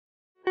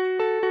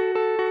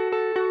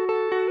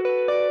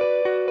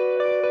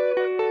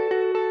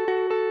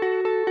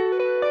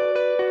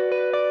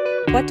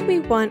What do we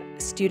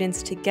want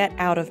students to get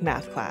out of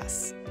math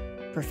class?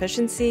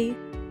 Proficiency?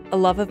 A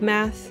love of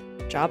math?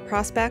 Job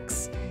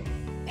prospects?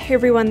 Hey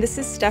everyone, this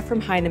is Steph from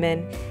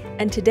Heinemann,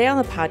 and today on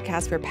the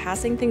podcast we're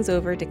passing things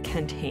over to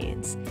Kent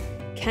Haines.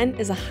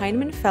 Kent is a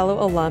Heinemann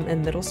Fellow Alum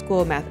and middle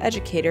school math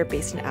educator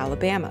based in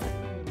Alabama.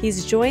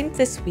 He's joined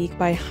this week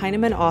by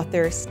Heinemann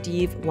author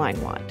Steve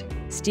Leinwand.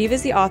 Steve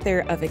is the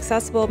author of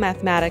Accessible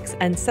Mathematics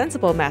and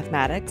Sensible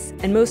Mathematics,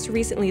 and most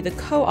recently the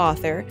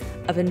co-author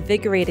of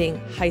Invigorating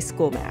High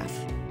School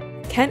Math.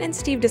 Kent and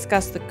Steve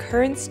discuss the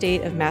current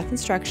state of math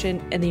instruction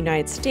in the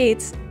United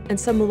States and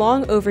some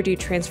long overdue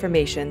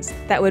transformations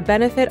that would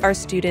benefit our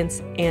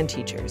students and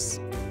teachers.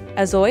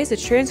 As always, a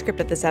transcript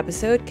of this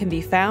episode can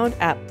be found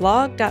at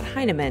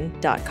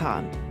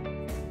blog.heinemann.com.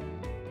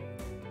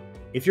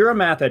 If you're a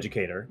math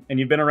educator and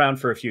you've been around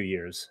for a few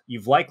years,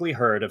 you've likely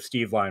heard of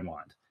Steve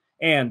Leinwand.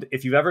 And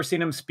if you've ever seen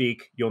him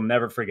speak, you'll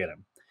never forget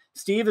him.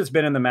 Steve has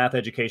been in the math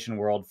education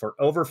world for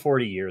over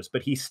 40 years,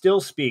 but he still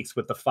speaks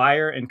with the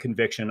fire and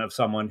conviction of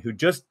someone who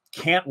just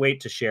can't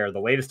wait to share the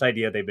latest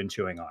idea they've been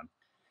chewing on.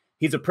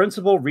 He's a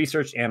principal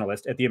research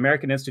analyst at the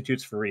American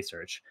Institutes for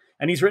Research,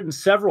 and he's written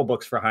several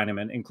books for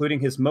Heinemann, including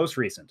his most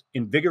recent,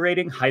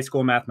 Invigorating High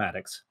School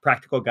Mathematics,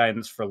 Practical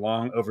Guidance for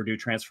Long Overdue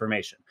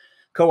Transformation,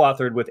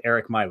 co-authored with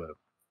Eric Mylou.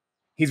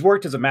 He's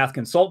worked as a math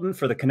consultant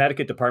for the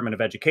Connecticut Department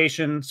of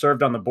Education,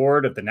 served on the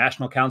board of the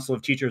National Council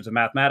of Teachers of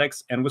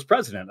Mathematics, and was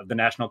president of the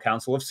National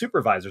Council of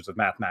Supervisors of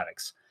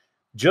Mathematics.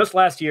 Just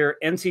last year,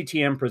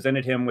 NCTM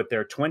presented him with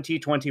their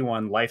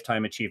 2021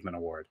 Lifetime Achievement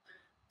Award.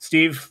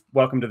 Steve,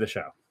 welcome to the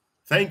show.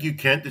 Thank you,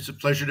 Kent. It's a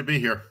pleasure to be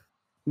here.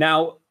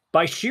 Now,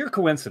 by sheer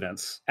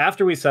coincidence,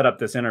 after we set up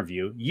this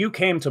interview, you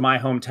came to my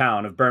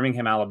hometown of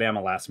Birmingham,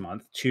 Alabama last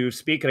month to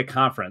speak at a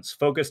conference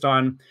focused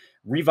on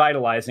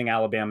revitalizing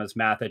Alabama's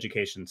math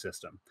education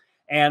system.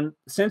 And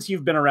since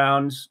you've been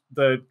around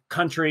the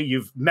country,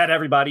 you've met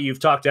everybody, you've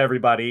talked to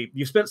everybody,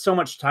 you've spent so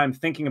much time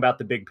thinking about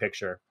the big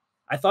picture,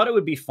 I thought it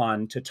would be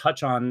fun to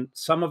touch on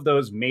some of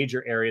those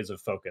major areas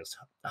of focus.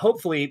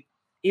 Hopefully,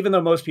 even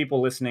though most people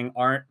listening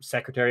aren't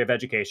Secretary of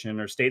Education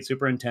or State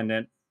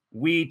Superintendent,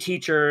 we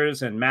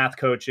teachers and math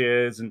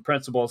coaches and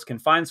principals can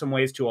find some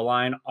ways to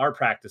align our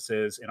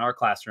practices in our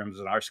classrooms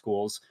and our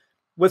schools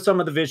with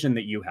some of the vision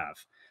that you have.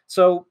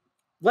 So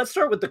let's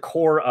start with the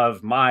core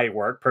of my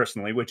work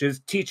personally, which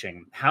is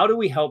teaching. How do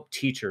we help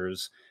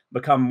teachers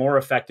become more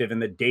effective in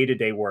the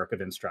day-to-day work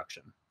of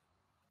instruction?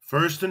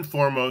 First and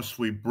foremost,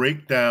 we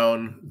break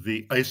down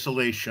the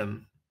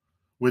isolation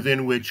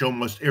within which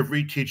almost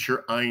every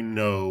teacher I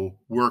know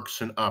works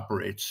and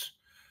operates.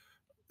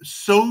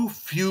 So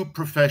few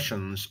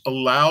professions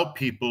allow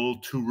people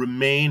to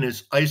remain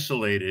as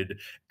isolated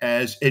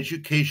as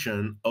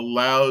education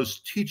allows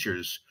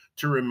teachers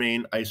to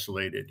remain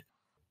isolated.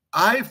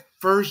 I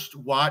first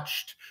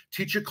watched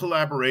teacher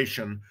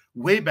collaboration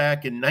way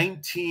back in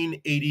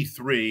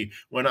 1983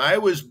 when I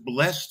was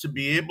blessed to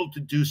be able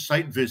to do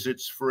site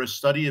visits for a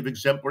study of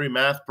exemplary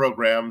math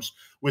programs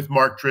with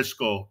Mark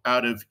Driscoll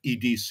out of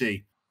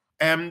EDC.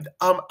 And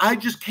I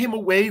just came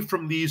away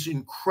from these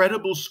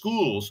incredible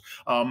schools,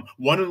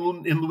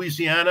 one in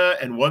Louisiana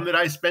and one that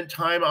I spent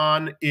time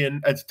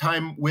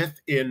with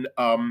in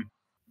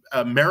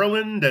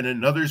Maryland, and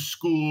another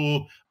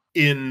school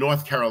in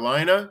North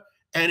Carolina.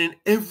 And in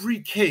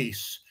every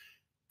case,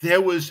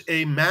 there was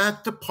a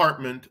math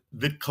department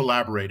that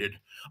collaborated,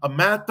 a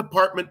math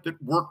department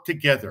that worked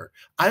together.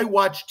 I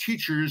watched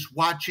teachers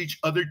watch each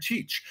other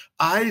teach.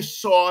 I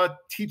saw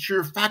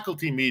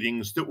teacher-faculty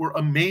meetings that were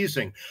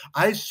amazing.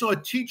 I saw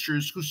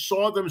teachers who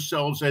saw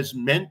themselves as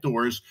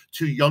mentors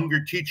to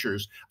younger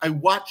teachers. I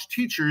watched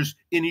teachers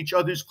in each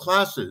other's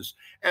classes.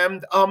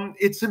 And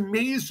it's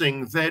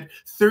amazing that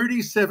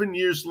 37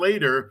 years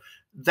later,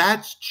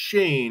 that's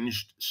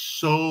changed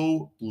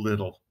so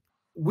little.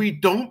 We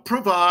don't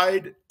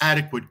provide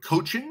adequate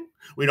coaching.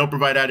 We don't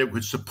provide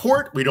adequate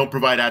support. We don't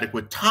provide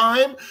adequate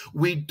time.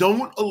 We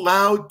don't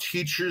allow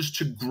teachers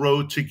to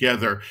grow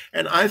together.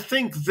 And I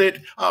think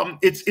that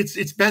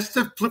it's best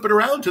to flip it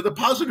around to the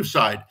positive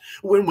side.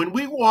 When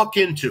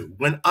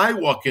I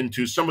walk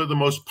into some of the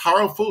most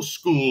powerful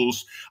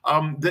schools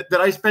that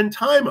I spend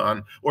time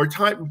on,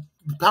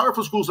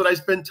 powerful schools that I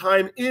spend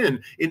time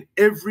in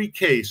every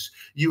case,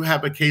 you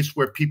have a case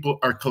where people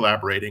are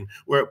collaborating,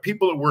 where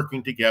people are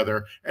working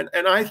together. And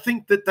I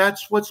think that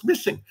that's what's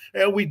missing.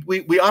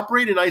 We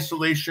operate in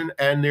isolation,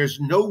 and there's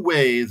no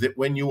way that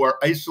when you are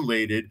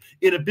isolated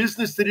in a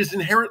business that is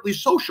inherently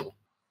social,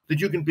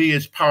 that you can be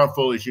as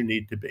powerful as you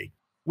need to be.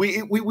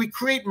 We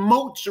create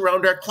moats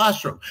around our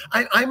classroom.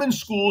 I'm in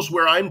schools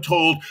where I'm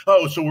told,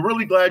 oh, so we're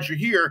really glad you're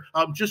here.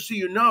 Just so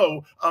you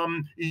know,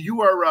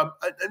 you are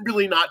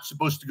really not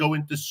supposed to go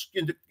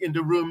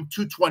into room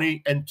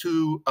 220 and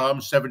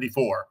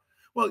 274.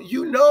 Well,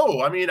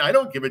 I mean, I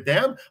don't give a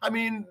damn. I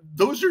mean,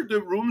 those are the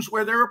rooms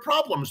where there are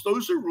problems.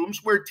 Those are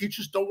rooms where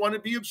teachers don't want to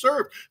be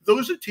observed.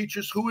 Those are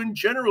teachers who, in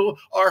general,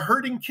 are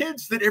hurting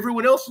kids that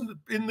everyone else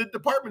in the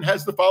department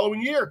has the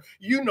following year.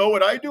 You know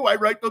what I do? I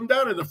write them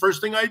down, and the first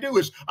thing I do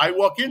is I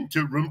walk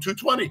into room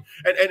 220,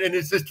 and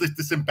it's just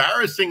this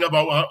embarrassing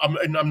about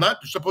I'm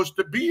not supposed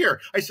to be here.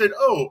 I said,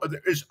 "Oh,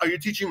 are you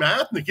teaching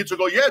math?" And the kids will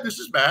go, "Yeah, this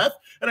is math,"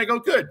 and I go,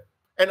 "Good."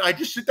 And I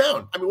just sit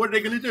down. I mean, what are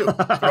they going to do?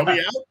 Throw me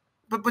out?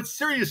 But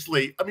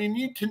seriously, I mean,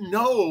 you need to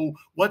know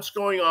what's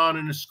going on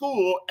in a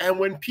school. And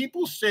when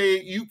people say,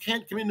 you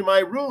can't come into my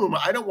room,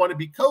 I don't want to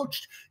be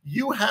coached,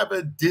 you have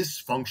a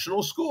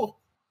dysfunctional school.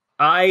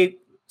 I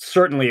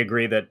certainly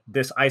agree that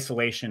this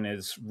isolation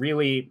is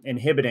really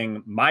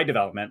inhibiting my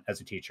development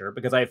as a teacher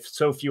because I have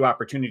so few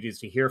opportunities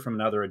to hear from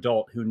another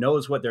adult who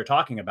knows what they're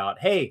talking about.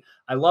 Hey,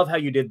 I love how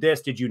you did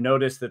this. Did you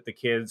notice that the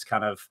kids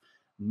kind of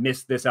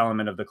missed this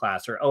element of the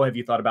class? Or, oh, have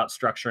you thought about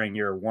structuring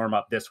your warm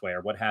up this way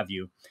or what have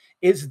you?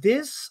 Is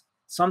this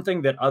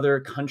something that other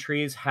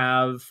countries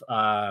have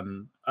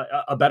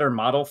a better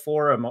model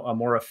for, a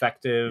more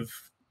effective?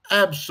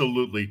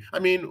 Absolutely. I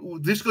mean,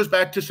 this goes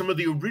back to some of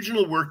the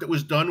original work that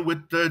was done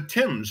with the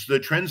TIMS, the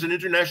Trends in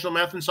International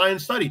Math and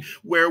Science Study,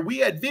 where we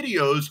had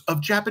videos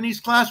of Japanese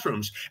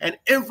classrooms, and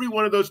every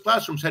one of those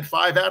classrooms had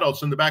 5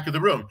 adults in the back of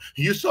the room.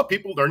 You saw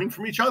people learning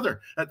from each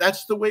other.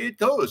 That's the way it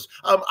goes.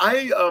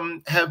 I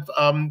have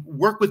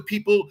worked with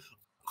people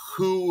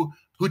who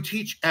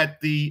teach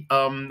at the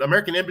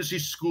American Embassy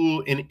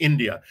School in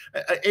India.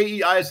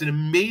 AEI is an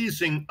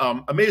amazing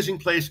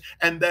place,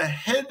 and the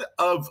head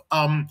of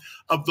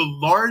the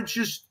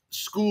largest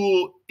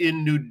school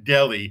in New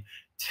Delhi,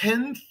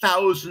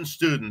 10,000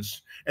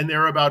 students, and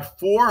there are about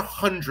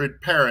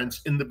 400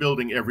 parents in the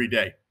building every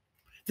day.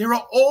 There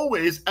are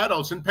always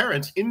adults and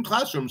parents in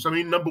classrooms. I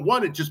mean, number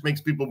one, it just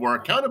makes people more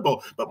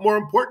accountable, but more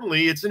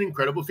importantly, it's an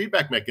incredible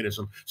feedback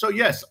mechanism. So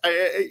yes,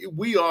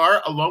 we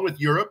are, along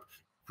with Europe,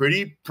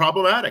 pretty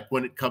problematic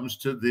when it comes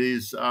to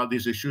these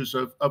issues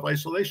of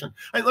isolation.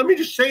 And let me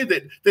just say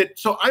that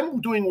so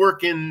I'm doing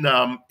work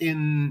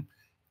in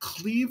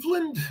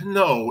Cleveland?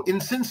 No, in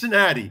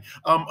Cincinnati,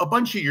 a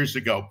bunch of years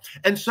ago.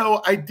 And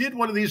so I did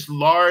one of these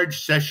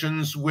large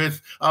sessions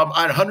with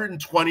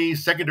 120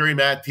 secondary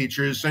math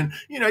teachers. And,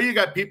 you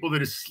got people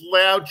that are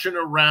slouching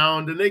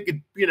around and they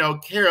could,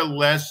 care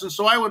less. And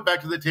so I went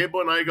back to the table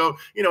and I go,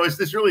 is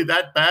this really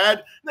that bad?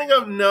 And they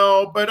go,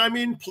 no, but I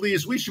mean,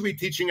 please, we should be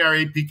teaching our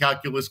AP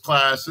calculus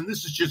class. And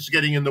this is just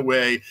getting in the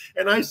way.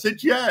 And I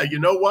said, yeah, you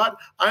know what?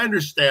 I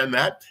understand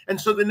that. And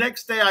so the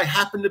next day I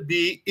happened to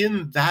be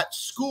in that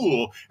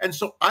school. And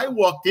so I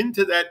walked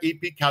into that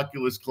AP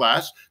calculus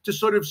class to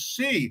sort of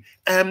see.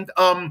 And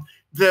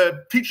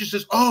the teacher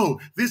says, oh,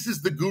 this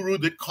is the guru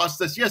that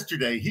cost us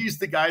yesterday. He's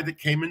the guy that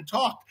came and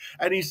talked.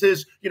 And he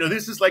says,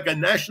 this is like a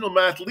national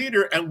math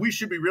leader, and we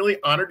should be really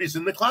honored he's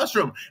in the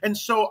classroom. And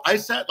so I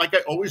sat, like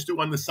I always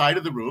do, on the side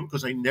of the room,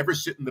 because I never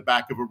sit in the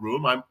back of a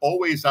room. I'm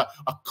always a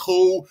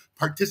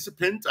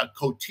co-participant, a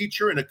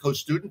co-teacher, and a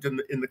co-student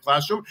in the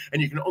classroom.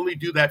 And you can only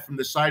do that from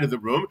the side of the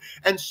room.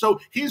 And so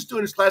he's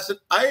doing his class, and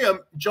I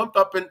jumped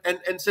up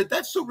and said,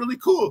 that's so really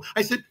cool.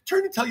 I said,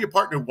 turn and tell your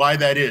partner why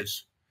that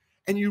is.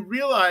 And you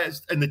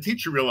realized, and the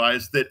teacher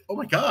realized that, oh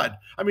my God,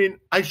 I mean,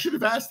 I should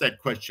have asked that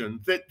question.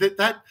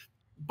 That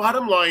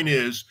bottom line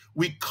is,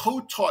 we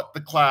co-taught the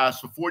class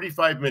for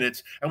 45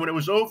 minutes. And when it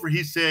was over,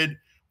 he said,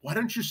 why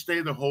don't you stay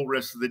the whole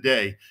rest of the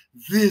day?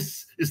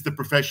 This is the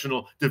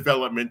professional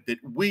development that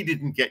we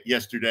didn't get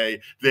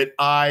yesterday that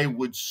I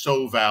would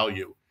so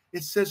value.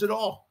 It says it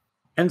all.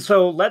 And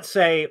so let's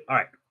say, all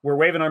right, we're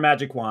waving our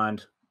magic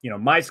wand.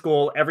 My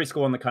school, every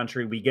school in the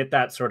country, we get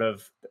that sort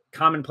of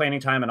common planning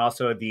time, and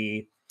also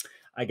the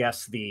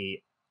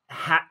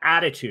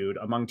attitude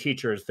among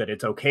teachers that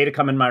it's okay to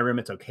come in my room.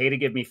 It's okay to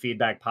give me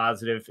feedback,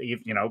 positive,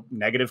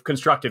 negative,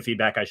 constructive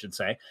feedback, I should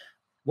say.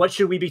 What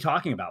should we be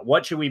talking about?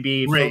 What should we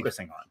be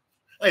focusing on?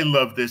 I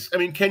love this. I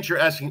mean, Kent, you're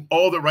asking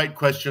all the right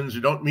questions.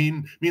 It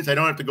means I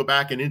don't have to go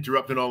back and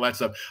interrupt and all that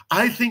stuff.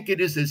 I think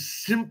it is as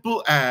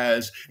simple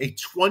as a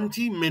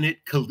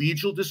 20-minute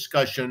collegial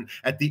discussion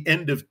at the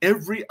end of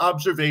every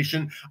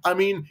observation. I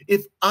mean,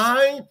 if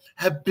I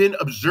have been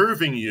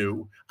observing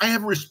you, I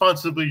have a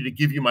responsibility to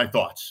give you my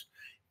thoughts.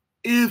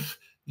 If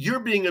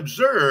you're being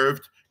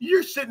observed,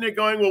 you're sitting there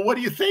going, well, what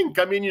do you think?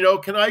 I mean,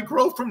 can I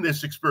grow from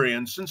this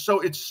experience? And so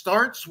it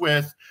starts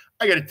with,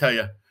 I got to tell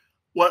you,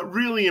 what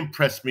really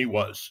impressed me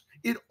was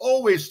it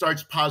always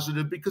starts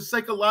positive, because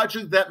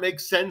psychologically that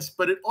makes sense,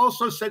 but it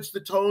also sets the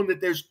tone that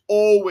there's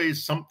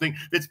always something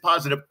that's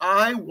positive.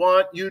 I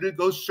want you to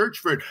go search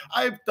for it.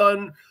 I've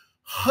done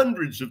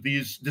hundreds of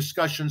these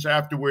discussions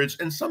afterwards,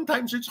 and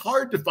sometimes it's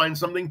hard to find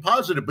something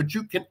positive, but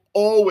you can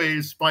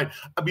always find,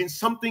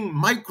 something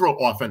micro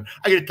often.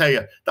 I got to tell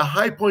you, the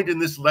high point in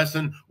this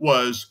lesson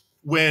was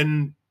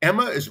when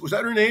Emma, was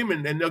that her name?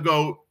 And they'll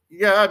go,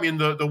 yeah,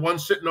 the one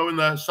sitting over in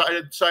the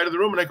side of the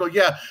room. And I go,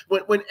 yeah,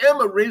 when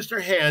Emma raised her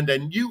hand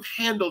and you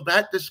handled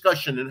that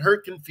discussion and her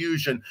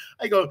confusion,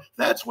 I go,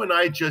 that's when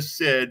I just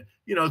said,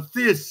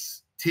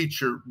 this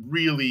teacher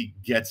really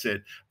gets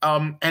it.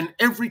 And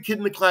every kid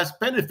in the class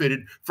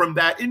benefited from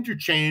that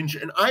interchange.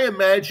 And I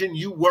imagine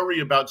you worry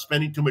about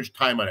spending too much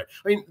time on it.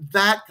 I mean,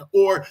 that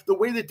or the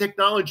way the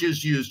technology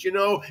is used,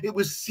 it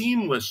was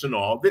seamless and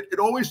all. It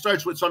always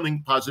starts with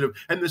something positive.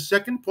 And the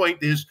second point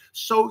is,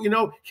 so,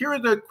 here are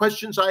the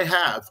questions I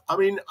have. I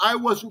mean, I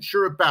wasn't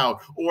sure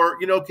about, or,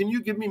 can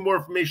you give me more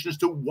information as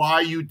to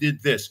why you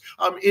did this?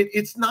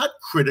 It's not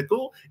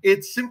critical.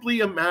 It's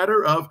simply a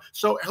matter of,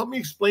 so help me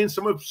explain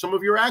some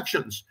of your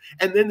actions.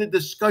 And then the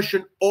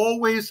discussion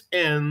always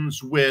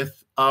ends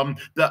with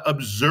the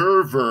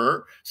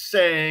observer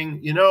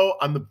saying,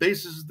 on the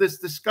basis of this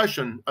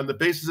discussion, on the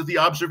basis of the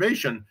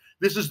observation,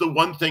 this is the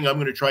one thing I'm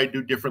going to try to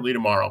do differently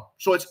tomorrow.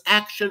 So it's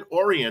action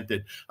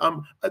oriented.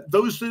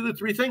 Those are the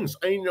three things.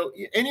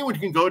 Anyone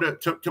can go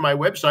to my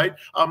website.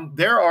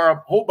 There are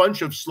a whole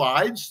bunch of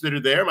slides that are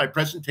there. My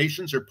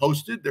presentations are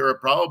posted. There are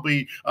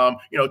probably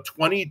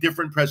 20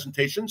 different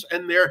presentations,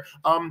 and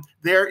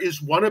there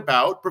is one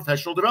about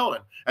professional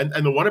development.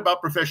 And the one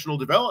about professional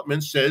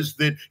development says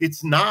that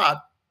it's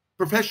not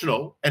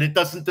professional and it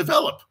doesn't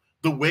develop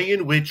the way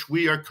in which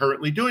we are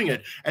currently doing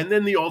it. And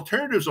then the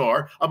alternatives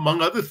are,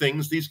 among other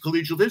things, these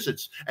collegial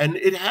visits. And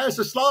it has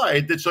a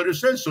slide that sort of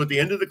says, so at the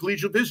end of the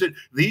collegial visit,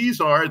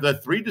 these are the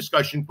 3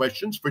 discussion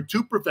questions for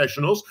 2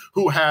 professionals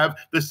who have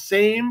the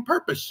same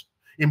purpose: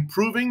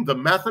 improving the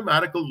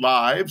mathematical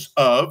lives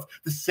of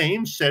the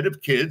same set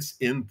of kids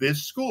in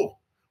this school.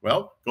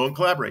 Well, go and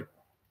collaborate.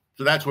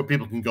 So that's where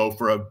people can go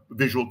for a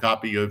visual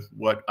copy of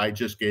what I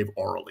just gave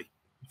orally.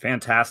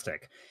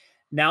 Fantastic.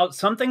 Now,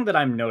 something that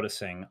I'm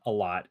noticing a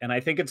lot, and I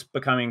think it's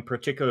becoming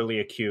particularly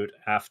acute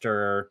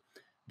after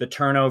the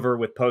turnover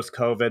with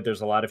post-COVID,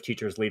 there's a lot of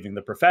teachers leaving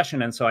the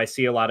profession. And so I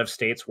see a lot of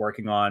states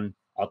working on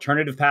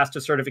alternative paths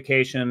to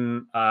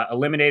certification,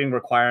 eliminating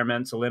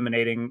requirements,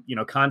 eliminating,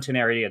 content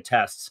area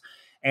tests.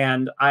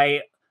 And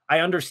I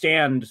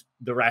understand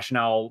the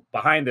rationale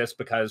behind this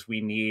because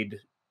we need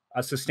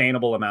a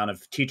sustainable amount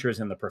of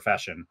teachers in the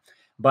profession.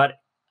 But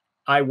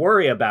I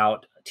worry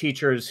about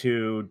teachers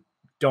who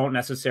don't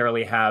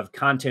necessarily have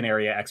content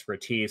area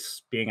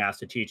expertise being asked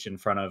to teach in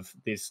front of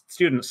these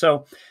students.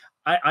 So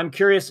I'm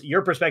curious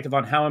your perspective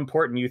on how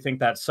important you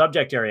think that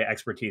subject area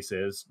expertise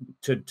is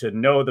to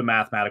know the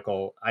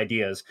mathematical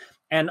ideas.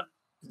 And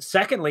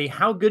secondly,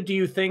 how good do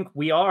you think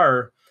we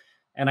are?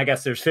 And I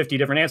guess there's 50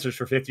 different answers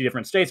for 50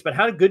 different states, but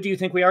how good do you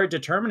think we are at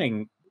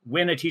determining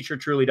when a teacher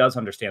truly does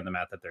understand the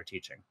math that they're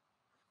teaching?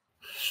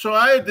 So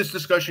I had this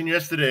discussion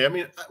yesterday. I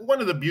mean, one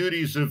of the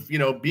beauties of,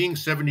 being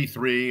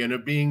 73 and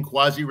of being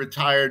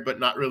quasi-retired, but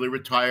not really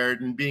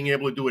retired, and being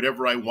able to do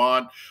whatever I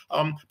want.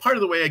 Part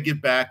of the way I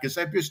give back is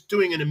I'm just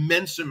doing an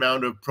immense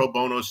amount of pro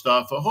bono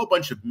stuff, a whole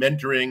bunch of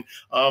mentoring.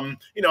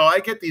 I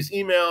get these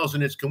emails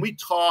and it's, can we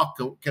talk?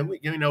 Can we,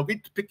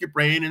 pick your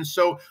brain? And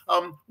so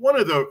one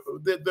of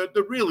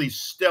the really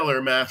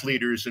stellar math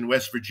leaders in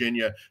West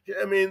Virginia,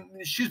 I mean,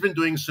 she's been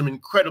doing some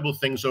incredible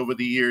things over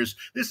the years.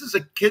 This is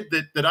a kid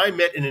that I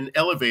met in an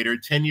elevator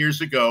 10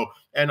 years ago.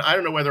 And I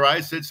don't know whether I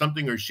said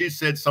something or she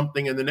said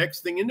something. And the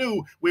next thing you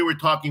knew, we were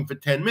talking for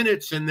 10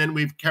 minutes. And then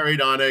we've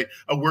carried on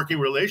a working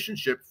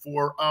relationship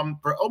for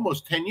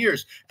almost 10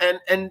 years.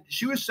 And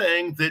she was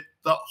saying that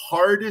the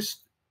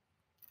hardest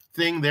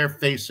thing they're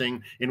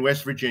facing in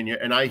West Virginia,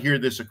 and I hear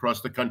this across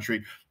the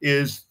country,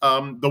 is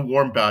the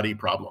warm body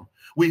problem.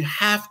 We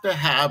have to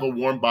have a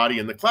warm body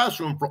in the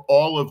classroom for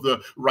all of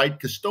the right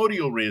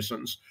custodial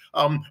reasons.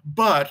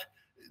 But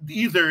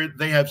either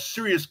they have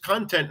serious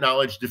content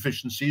knowledge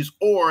deficiencies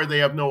or they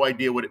have no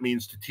idea what it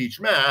means to teach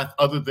math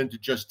other than to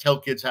just tell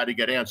kids how to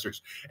get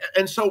answers.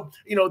 And so,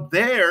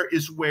 there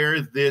is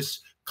where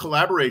this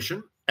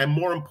collaboration, and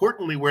more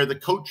importantly, where the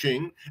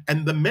coaching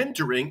and the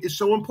mentoring is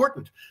so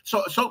important.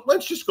 So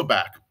let's just go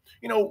back.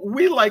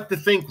 We like to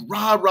think,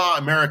 rah, rah,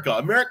 America.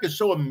 America is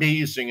so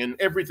amazing and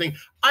everything.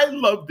 I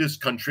love this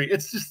country.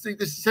 It's just,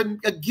 this is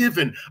a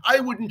given. I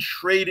wouldn't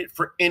trade it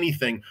for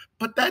anything.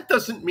 But that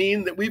doesn't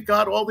mean that we've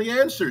got all the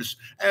answers.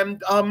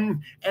 And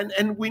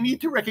we need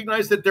to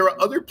recognize that there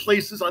are other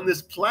places on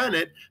this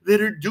planet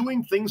that are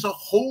doing things a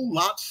whole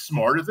lot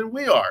smarter than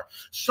we are.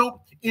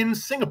 So in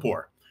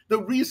Singapore,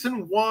 the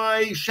reason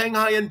why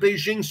Shanghai and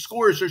Beijing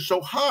scores are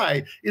so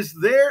high is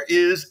there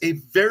is a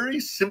very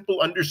simple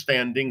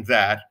understanding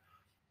that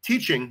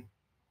teaching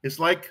is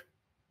like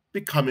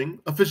becoming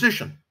a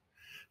physician.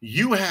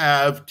 You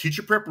have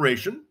teacher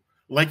preparation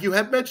like you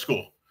have med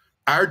school.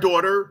 Our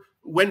daughter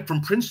went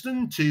from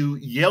Princeton to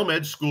Yale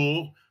Med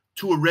School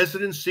to a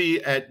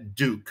residency at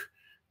Duke.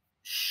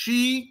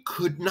 She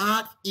could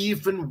not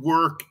even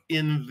work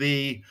in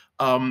the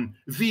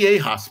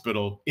VA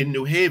hospital in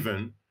New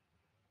Haven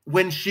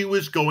when she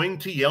was going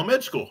to Yale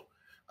Med School.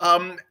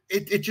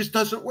 It just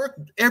doesn't work.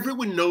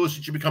 Everyone knows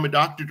that you become a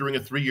doctor during a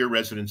 3-year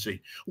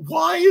residency.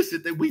 Why is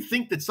it that we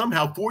think that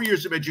somehow 4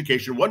 years of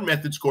education, 1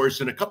 methods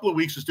course, and a couple of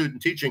weeks of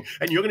student teaching,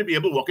 and you're going to be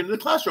able to walk into the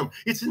classroom?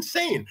 It's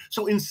insane.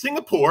 So in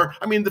Singapore,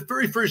 I mean, the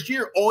very first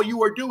year, all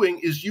you are doing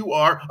is you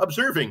are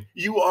observing.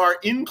 You are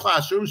in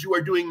classrooms. You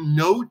are doing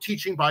no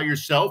teaching by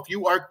yourself.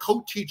 You are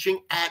co-teaching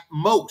at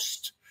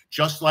most,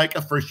 just like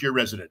a first-year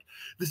resident.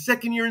 The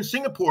second year in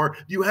Singapore,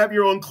 you have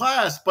your own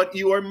class, but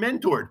you are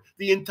mentored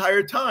the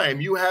entire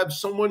time. You have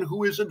someone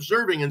who is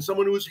observing and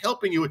someone who is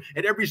helping you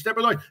at every step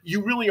of the way.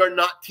 You really are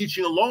not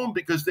teaching alone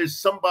because there's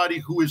somebody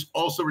who is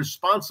also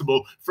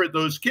responsible for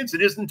those kids.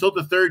 It isn't until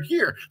the third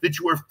year that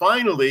you are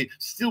finally,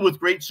 still with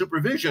great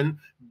supervision,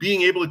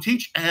 being able to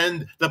teach.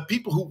 And the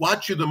people who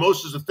watch you the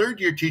most as a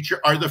third-year teacher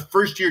are the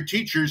first-year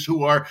teachers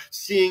who are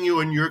seeing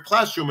you in your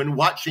classroom and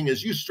watching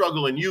as you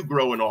struggle and you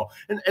grow and all.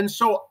 And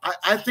so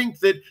I think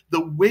that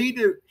the way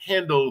to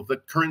handle the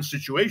current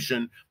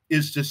situation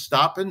is to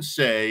stop and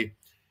say,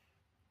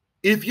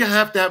 if you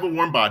have to have a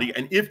warm body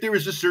and if there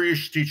is a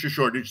serious teacher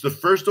shortage, the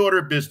first order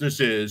of business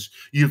is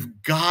you've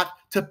got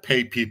to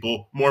pay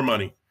people more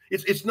money.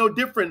 It's no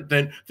different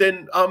than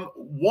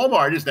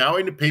Walmart is now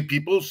going to pay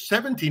people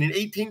 $17 and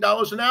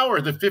 $18 an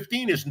hour. The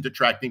 15 isn't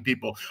attracting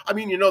people. I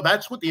mean,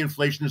 that's what the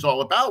inflation is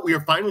all about. We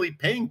are finally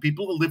paying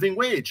people a living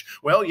wage.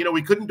 Well,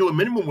 we couldn't do a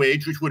minimum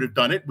wage, which would have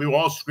done it. We were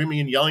all screaming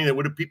and yelling that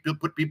would have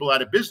put people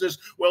out of business.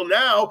 Well,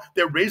 now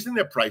they're raising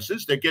their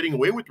prices. They're getting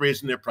away with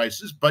raising their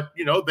prices, but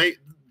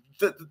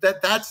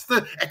that's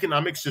the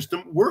economic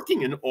system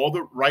working in all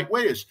the right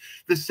ways.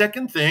 The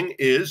second thing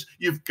is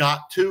you've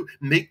got to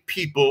make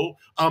people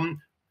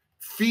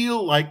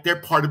feel like they're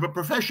part of a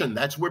profession.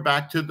 We're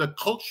back to the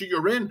culture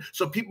you're in.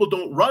 So people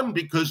don't run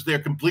because they're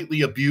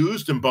completely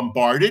abused and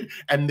bombarded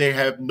and they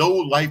have no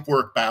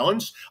life-work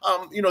balance.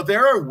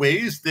 There are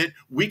ways that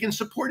we can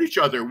support each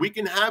other. We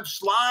can have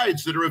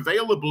slides that are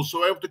available.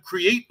 So I have to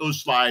create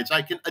those slides.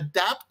 I can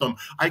adapt them.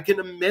 I can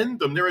amend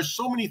them. There are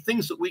so many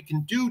things that we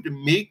can do to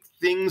make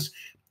things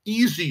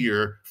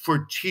easier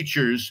for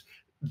teachers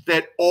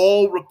that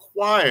all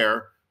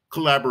require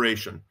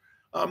collaboration.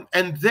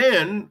 And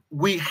then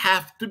we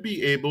have to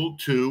be able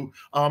to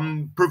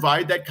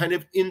provide that kind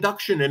of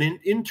induction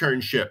and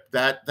internship,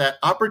 that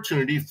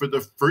opportunity for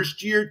the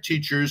first year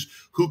teachers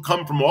who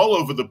come from all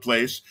over the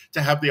place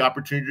to have the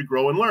opportunity to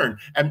grow and learn.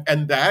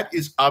 And that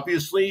is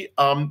obviously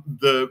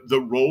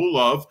the role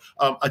of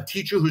a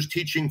teacher who's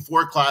teaching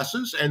 4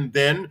 classes and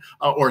then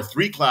or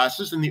 3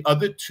 classes, and the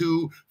other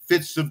 2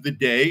 fifths of the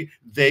day,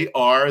 they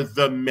are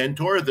the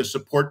mentor, the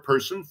support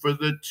person for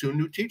the 2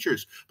 new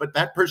teachers. But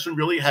that person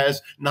really has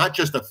not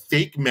just a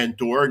fake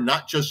mentor,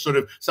 not just sort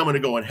of someone to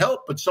go and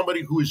help, but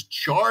somebody who is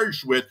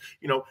charged with,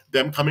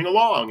 them coming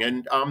along.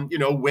 And,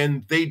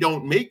 when they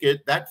don't make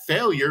it, that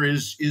failure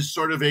is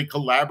sort of a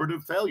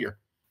collaborative failure.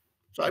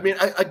 So, I mean,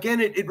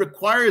 it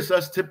requires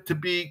us to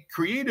be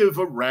creative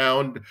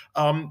around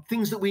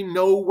things that we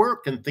know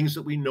work and things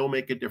that we know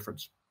make a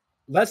difference.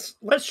 Let's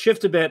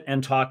shift a bit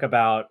and talk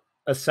about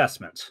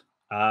assessment,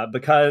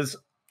 because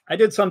I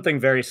did something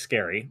very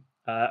scary.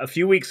 A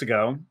few weeks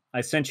ago,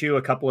 I sent you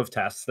a couple of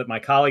tests that my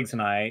colleagues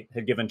and I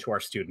had given to our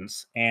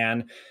students,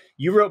 and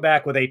you wrote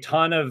back with a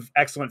ton of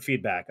excellent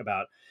feedback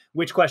about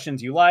which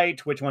questions you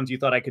liked, which ones you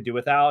thought I could do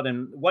without,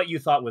 and what you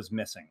thought was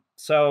missing.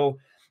 So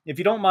if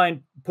you don't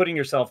mind putting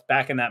yourself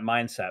back in that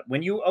mindset,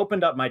 when you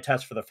opened up my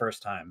test for the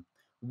first time,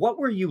 what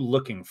were you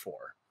looking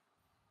for?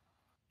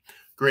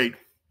 Great.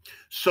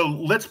 So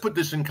let's put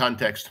this in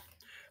context.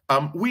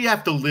 We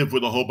have to live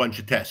with a whole bunch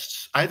of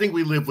tests. I think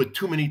we live with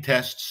too many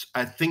tests.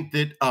 I think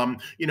that,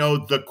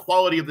 the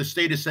quality of the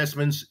state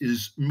assessments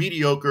is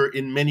mediocre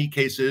in many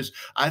cases.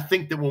 I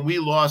think that when we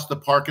lost the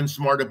Park and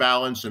Smarter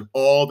balance and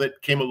all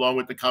that came along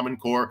with the Common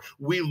Core,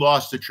 we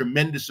lost a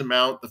tremendous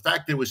amount. The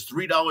fact that it was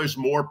 $3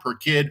 more per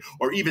kid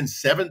or even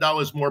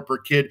 $7 more per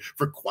kid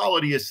for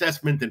quality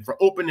assessment and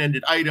for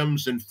open-ended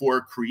items and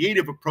for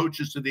creative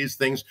approaches to these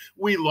things,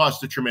 we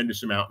lost a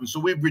tremendous amount. And so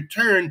we've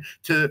returned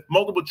to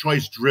multiple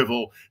choice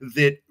drivel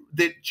that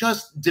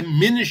just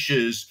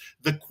diminishes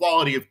the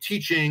quality of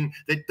teaching,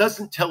 that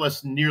doesn't tell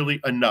us nearly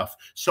enough.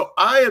 So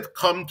I have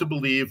come to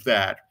believe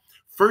that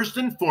first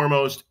and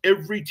foremost,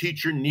 every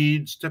teacher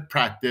needs to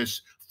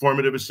practice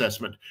formative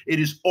assessment. It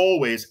is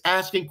always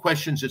asking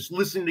questions, it's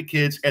listening to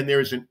kids, and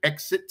there is an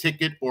exit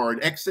ticket or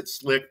an exit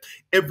slip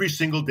every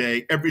single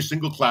day, every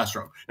single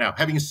classroom. Now,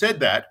 having said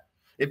that,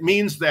 it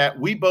means that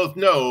we both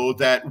know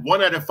that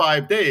 1 out of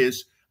 5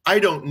 days, I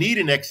don't need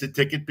an exit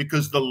ticket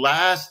because the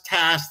last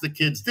task the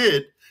kids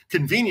did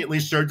conveniently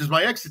served as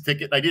my exit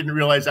ticket. And I didn't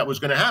realize that was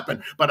going to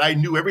happen, but I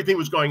knew everything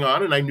was going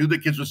on and I knew the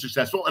kids were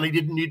successful and I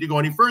didn't need to go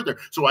any further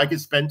so I could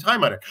spend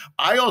time on it.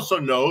 I also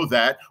know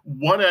that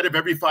 1 out of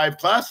every 5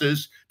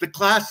 classes, the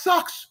class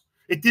sucks.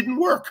 It didn't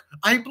work.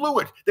 I blew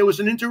it. There was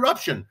an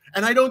interruption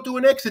and I don't do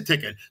an exit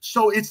ticket.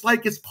 So it's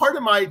like it's part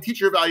of my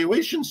teacher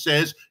evaluation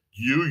says,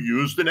 you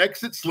used an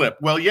exit slip.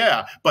 Well,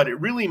 yeah, but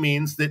it really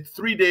means that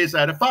 3 days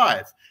out of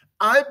 5.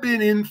 I've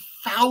been in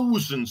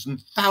thousands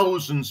and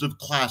thousands of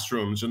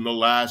classrooms in the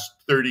last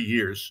 30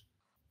 years.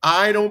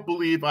 I don't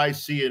believe I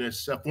see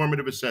a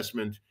formative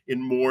assessment in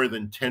more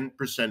than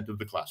 10% of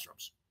the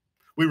classrooms.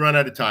 We run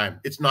out of time.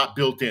 It's not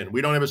built in.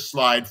 We don't have a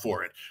slide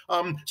for it.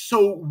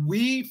 So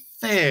we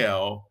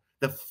fail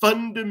the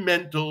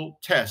fundamental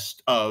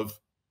test of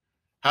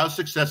how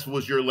successful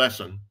was your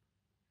lesson,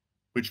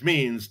 which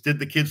means, did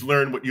the kids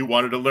learn what you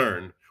wanted to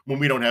learn when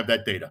we don't have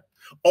that data?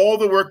 All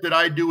the work that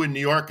I do in New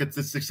York at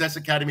the Success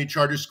Academy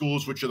charter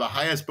schools, which are the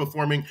highest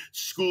performing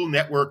school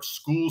network,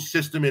 school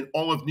system in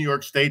all of New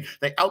York State,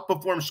 they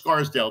outperform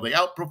Scarsdale, they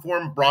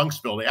outperform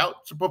Bronxville, they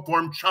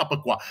outperform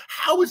Chappaqua.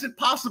 How is it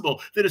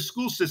possible that a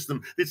school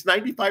system that's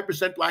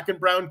 95% Black and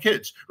brown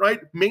kids, right,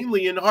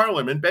 mainly in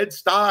Harlem and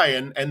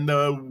Bed-Stuy and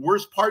the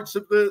worst parts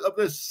of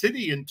the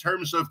city in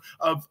terms of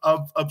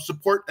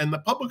support and the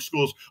public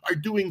schools, are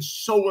doing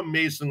so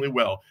amazingly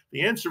well?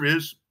 The answer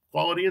is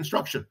quality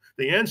instruction.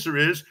 The answer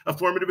is a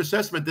formative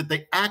assessment that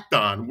they act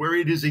on, where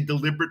it is a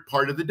deliberate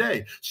part of the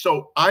day.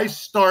 So I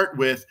start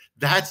with,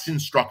 that's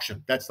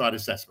instruction. That's not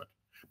assessment,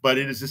 but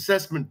it is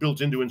assessment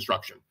built into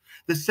instruction.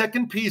 The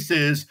second piece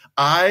is,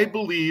 I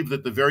believe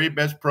that the very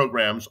best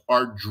programs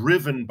are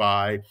driven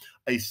by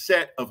a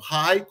set of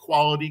high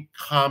quality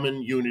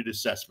common unit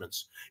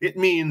assessments. It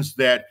means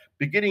that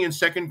beginning in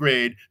second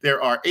grade,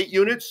 there are 8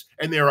 units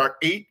and there are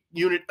 8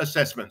 unit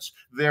assessments.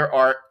 There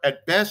are,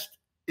 at best,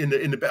 in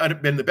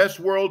the best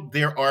world,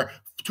 there are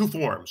 2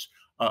 forms.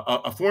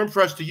 A form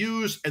for us to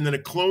use, and then a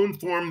clone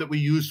form that we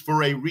use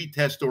for a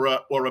retest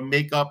or a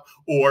makeup,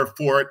 or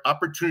for an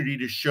opportunity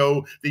to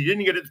show that you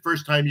didn't get it the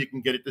first time, you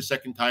can get it the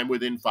second time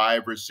within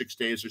 5 or 6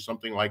 days or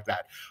something like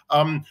that.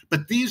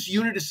 But these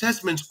unit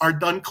assessments are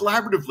done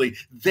collaboratively.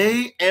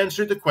 They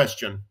answer the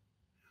question,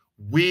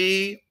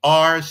 we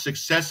are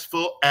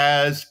successful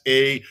as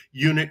a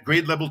unit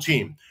grade level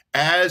team,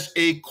 as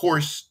a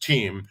course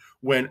team,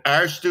 when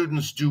our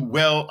students do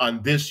well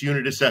on this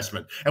unit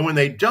assessment. And when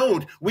they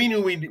don't, we know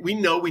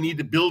we need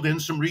to build in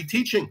some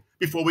reteaching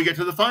before we get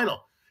to the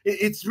final.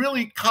 It's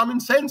really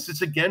common sense.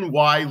 It's, again,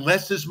 why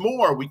less is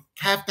more. We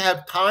have to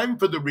have time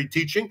for the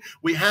reteaching.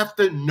 We have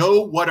to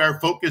know what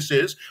our focus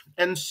is.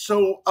 And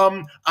so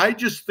I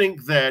just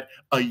think that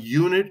a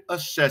unit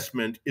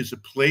assessment is a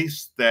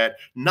place that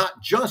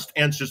not just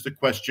answers the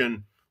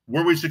question,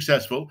 were we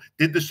successful?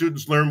 Did the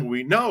students learn what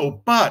we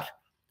know? But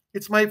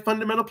it's my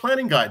fundamental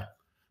planning guide.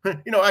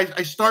 You know,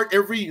 I start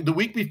the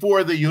week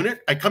before the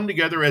unit. I come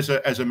together as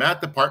a math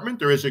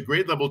department or as a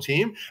grade level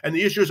team, and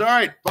the issue is, all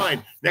right,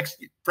 fine,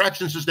 next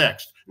fractions is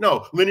next.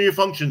 No, linear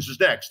functions is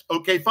next.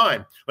 Okay,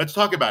 fine. Let's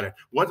talk about it.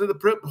 What are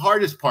the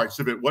hardest parts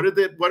of it? What are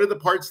the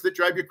parts that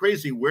drive you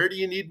crazy? Where do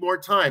you need more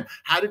time?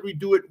 How did we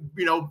do it,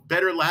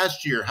 better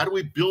last year? How do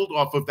we build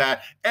off of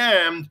that?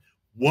 And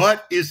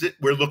what is it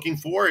we're looking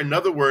for? In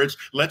other words,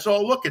 let's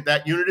all look at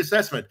that unit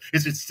assessment.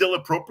 Is it still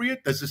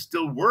appropriate? Does it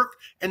still work?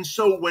 And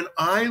so when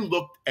I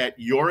looked at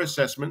your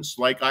assessments,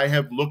 like I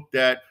have looked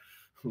at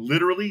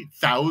literally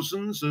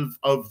thousands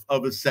of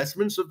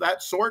assessments of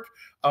that sort,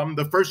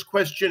 the first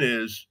question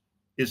is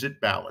it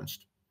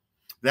balanced?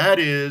 That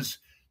is,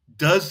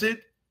 does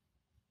it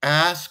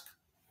ask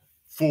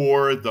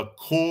for the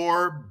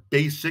core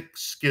basic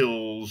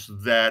skills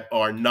that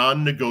are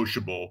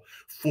non-negotiable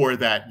for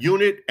that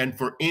unit and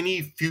for any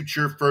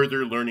future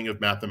further learning of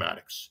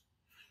mathematics?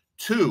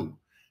 2,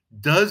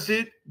 does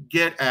it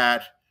get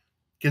at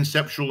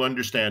conceptual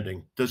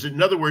understanding? Does it,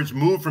 in other words,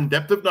 move from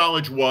depth of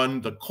knowledge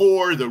 1, the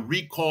core, the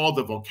recall,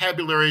 the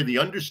vocabulary, the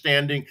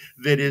understanding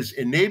that is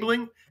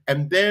enabling?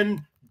 And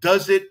then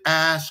does it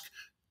ask,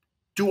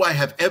 do I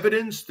have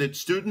evidence that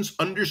students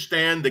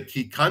understand the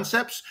key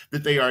concepts,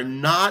 that they are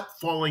not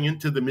falling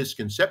into the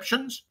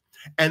misconceptions?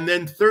 And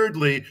then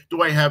thirdly,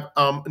 do I have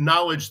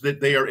knowledge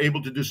that they are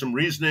able to do some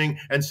reasoning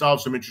and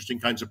solve some interesting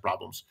kinds of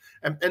problems?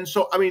 And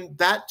so, I mean,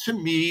 that to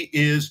me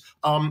is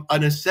an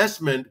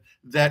assessment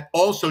that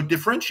also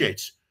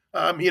differentiates.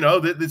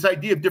 This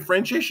idea of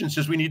differentiation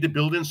says we need to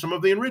build in some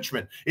of the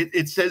enrichment.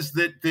 It says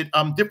that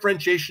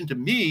differentiation, to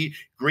me,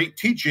 great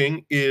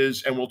teaching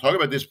is, and we'll talk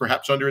about this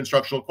perhaps under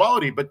instructional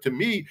quality, but to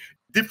me,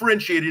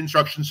 differentiated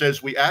instruction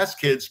says we ask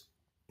kids,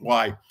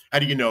 why? How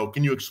do you know?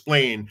 Can you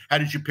explain? How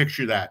did you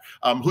picture that?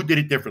 Who did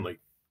it differently?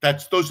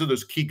 Those are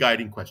those key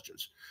guiding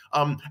questions.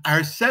 Our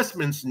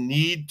assessments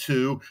need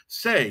to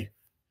say,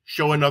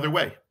 show another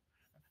way.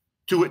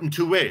 Do it in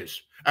 2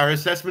 ways. Our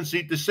assessments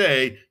need to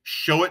say,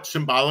 show it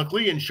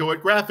symbolically and show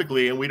it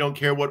graphically, and we don't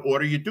care what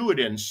order you do it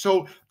in.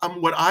 So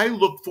what I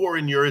look for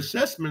in your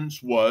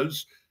assessments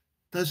was,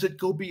 does it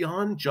go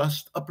beyond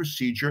just a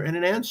procedure and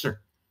an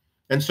answer?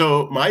 And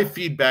so my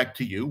feedback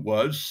to you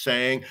was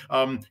saying,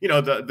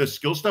 the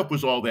skill stuff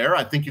was all there.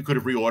 I think you could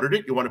have reordered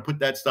it. You want to put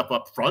that stuff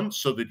up front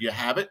so that you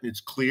have it and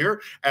it's clear.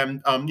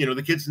 And,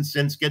 the kids in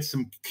sense get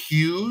some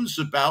cues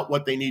about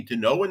what they need to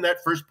know in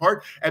that first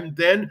part. And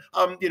then,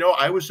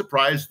 I was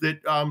surprised that,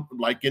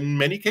 like in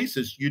many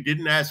cases, you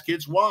didn't ask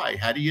kids why.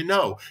 How do you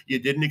know? You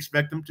didn't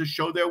expect them to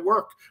show their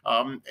work,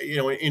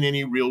 in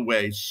any real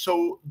way.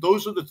 So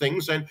those are the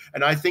things. And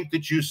I think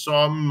that you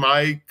saw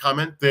my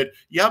comment that,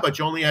 yeah, but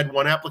you only had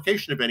one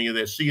application of any of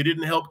this. So you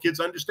didn't help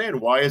kids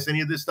understand, why is any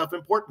of this stuff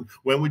important?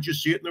 When would you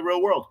see it in the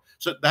real world?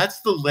 So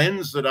that's the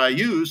lens that I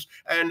use.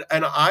 And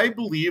I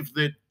believe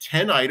that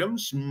 10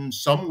 items,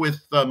 some with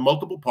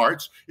multiple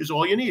parts, is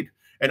all you need.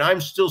 And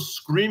I'm still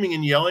screaming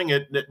and yelling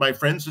at my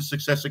friends at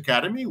Success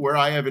Academy, where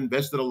I have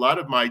invested a lot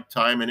of my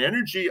time and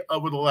energy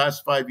over the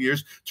last 5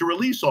 years to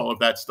release all of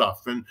that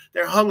stuff. And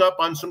they're hung up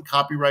on some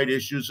copyright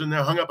issues and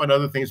they're hung up on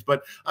other things.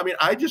 But I mean,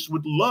 I just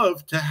would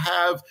love to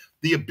have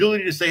the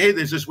ability to say, hey,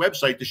 there's this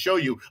website to show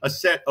you a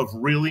set of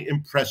really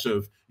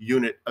impressive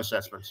unit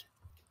assessments.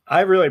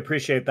 I really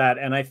appreciate that.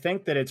 And I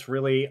think that it's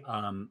really,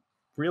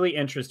 really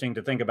interesting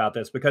to think about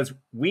this, because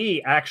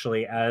we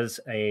actually, as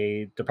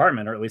a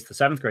department, or at least the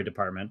 7th grade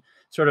department,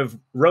 sort of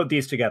wrote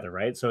these together,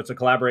 right? So it's a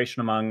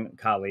collaboration among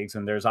colleagues,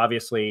 and there's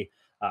obviously,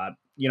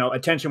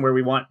 attention where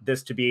we want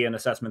this to be an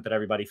assessment that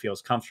everybody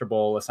feels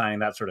comfortable assigning,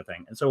 that sort of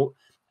thing. And so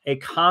a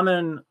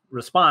common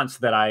response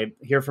that I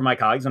hear from my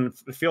colleagues, and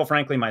feel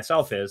frankly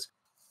myself, is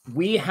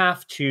we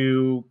have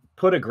to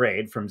put a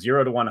grade from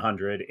 0 to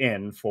 100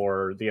 in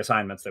for the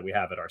assignments that we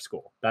have at our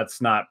school. That's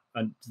not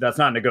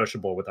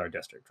negotiable with our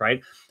district,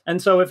 right?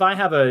 And so if I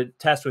have a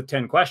test with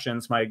 10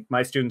 questions,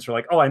 my students are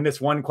like, oh, I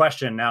missed one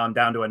question, now I'm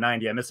down to a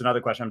 90. I missed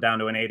another question, I'm down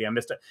to an 80. I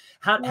missed it.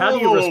 How do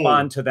you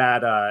respond to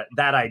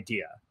that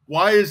idea?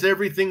 Why is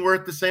everything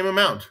worth the same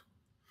amount?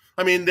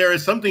 I mean, there are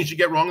some things you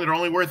get wrong that are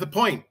only worth a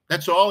point.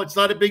 That's all. It's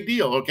not a big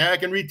deal. Okay, I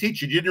can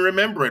reteach you. You didn't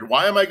remember it.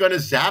 Why am I going to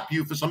zap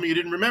you for something you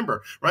didn't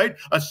remember? Right?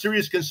 A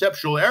serious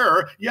conceptual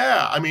error.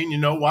 Yeah. I mean, you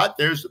know what?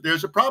 There's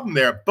a problem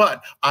there.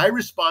 But I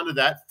respond to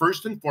that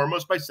first and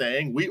foremost by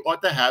saying we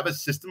ought to have a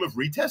system of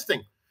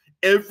retesting.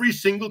 Every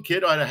single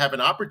kid ought to have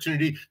an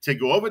opportunity to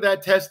go over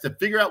that test, to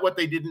figure out what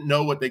they didn't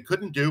know, what they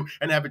couldn't do,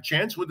 and have a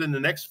chance within the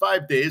next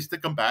 5 days to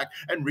come back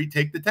and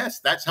retake the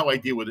test. That's how I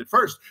deal with it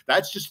first.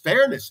 That's just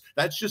fairness.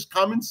 That's just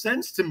common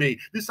sense to me.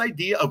 This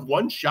idea of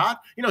one shot,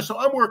 so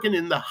I'm working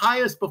in the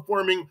highest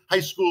performing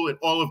high school in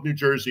all of New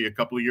Jersey a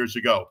couple of years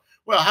ago.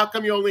 Well, how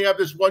come you only have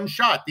this one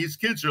shot? These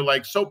kids are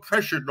like so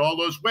pressured in all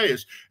those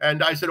ways.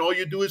 And I said, all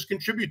you do is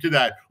contribute to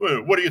that.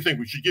 Well, what do you think?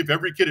 We should give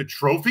every kid a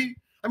trophy?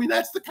 I mean,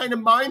 that's the kind of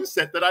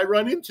mindset that I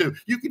run into.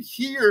 You could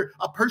hear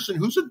a person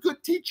who's a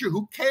good teacher,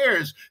 who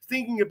cares,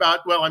 thinking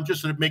about, well, I'm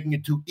just sort of making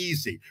it too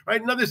easy,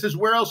 right? Another says,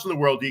 where else in the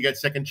world do you get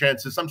second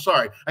chances? I'm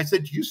sorry. I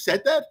said, you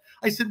said that?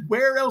 I said,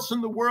 where else in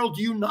the world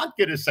do you not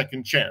get a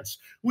second chance?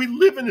 We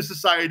live in a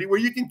society where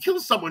you can kill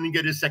someone and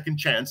get a second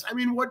chance. I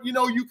mean,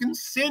 you can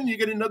sin, you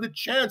get another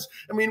chance.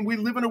 I mean, we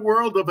live in a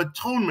world of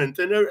atonement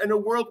and a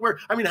world where,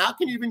 I mean, how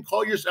can you even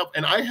call yourself,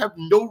 and I have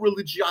no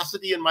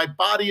religiosity in my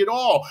body at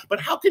all,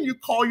 but how can you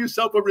call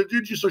yourself a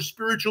religious or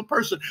spiritual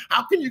person?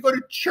 How can you go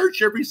to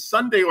church every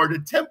Sunday or to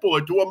temple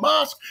or to a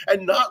mosque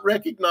and not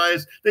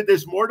recognize that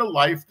there's more to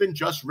life than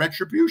just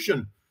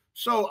retribution?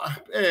 So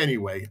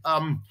anyway,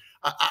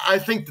 I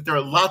think that there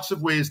are lots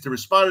of ways to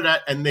respond to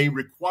that, and they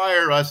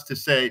require us to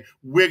say,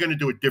 we're going to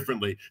do it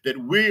differently, that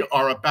we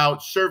are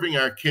about serving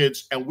our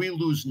kids and we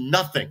lose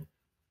nothing.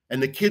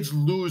 And the kids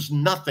lose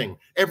nothing.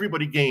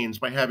 Everybody gains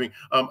by having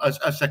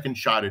a second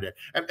shot at it.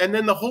 And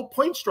then the whole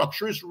point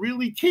structure is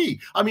really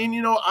key. I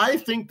mean, I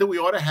think that we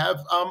ought to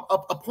have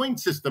a point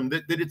system,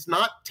 that it's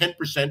not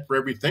 10% for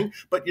everything.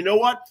 But you know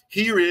what?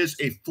 Here is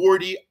a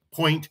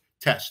 40-point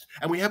test.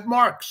 And we have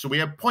marks, so we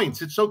have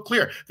points. It's so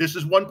clear. This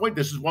is 1 point,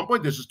 this is 1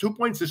 point, this is 2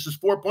 points, this is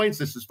 4 points,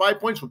 this is 5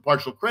 points with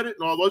partial credit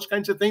and all those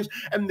kinds of things.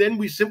 And then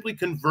we simply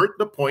convert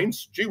the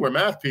points, gee, we're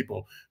math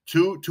people,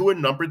 to a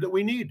number that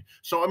we need.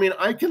 So, I mean,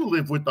 I can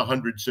live with the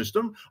 100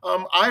 system.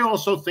 I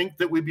also think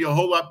that we'd be a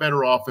whole lot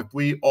better off if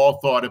we all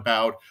thought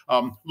about,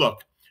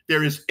 look,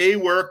 there is A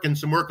work and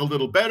some work a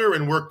little better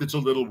and work that's a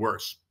little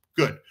worse.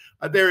 Good.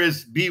 There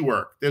is B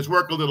work. There's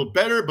work a little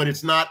better, but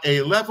it's not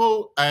A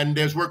level, and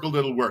there's work a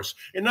little worse.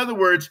 In other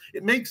words,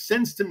 it makes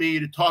sense to me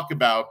to talk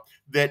about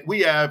that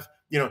we have,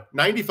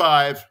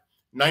 95,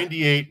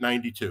 98,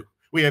 92.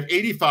 We have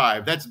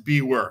 85. That's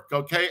B work.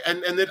 Okay.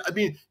 And then, I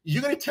mean,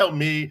 you're going to tell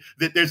me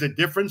that there's a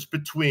difference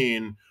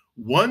between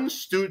one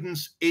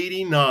student's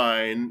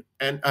 89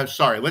 and,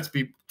 let's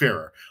be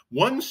fairer.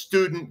 One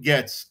student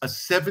gets a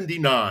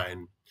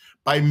 79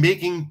 by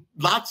making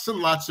lots and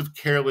lots of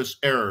careless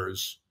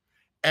errors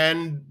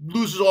and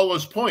loses all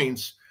those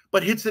points,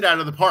 but hits it out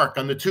of the park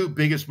on the two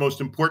biggest,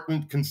 most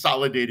important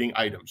consolidating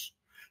items.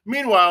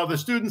 Meanwhile, the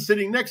student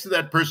sitting next to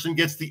that person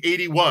gets the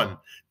 81.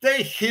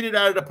 They hit it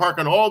out of the park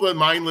on all the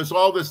mindless,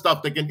 all this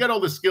stuff. They can get all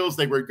the skills,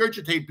 they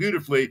regurgitate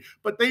beautifully,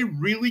 but they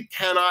really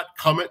cannot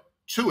come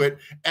to it.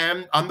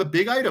 And on the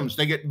big items,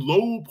 they get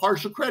low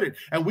partial credit.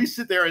 And we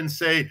sit there and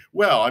say,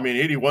 well, I mean,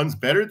 81's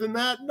better than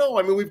that. No,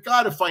 I mean, we've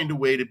got to find a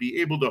way to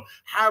be able to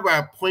have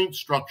our point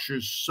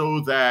structures so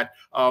that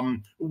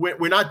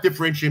we're not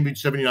differentiating between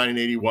 79 and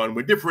 81.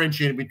 We're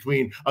differentiating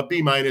between a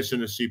B minus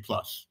and a C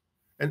plus.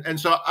 And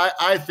so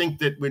I think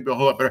that we'd be a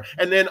whole lot better.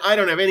 And then I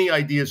don't have any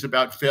ideas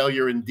about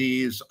failure in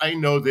D's. I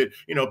know that,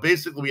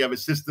 basically we have a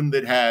system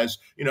that has,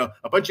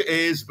 a bunch of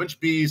A's, a bunch of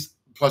B's,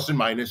 plus and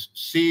minus,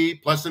 C,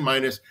 plus and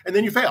minus, and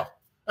then you fail.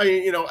 I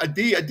mean, a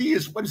D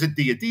is, what is a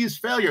D? A D is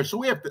failure. So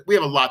we have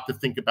a lot to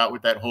think about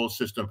with that whole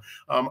system.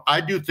 I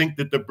do think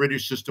that the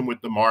British system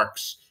with the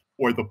marks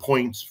or the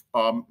points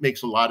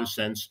makes a lot of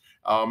sense.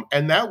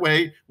 And that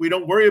way, we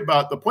don't worry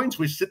about the points.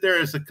 We sit there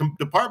as a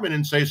department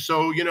and say,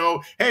 so,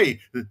 hey,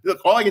 look,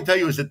 all I can tell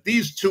you is that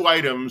these two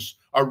items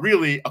are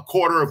really a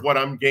quarter of what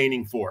I'm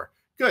gaining for.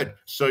 Good.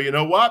 So you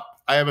know what?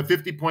 I have a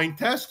 50-point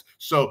test.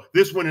 So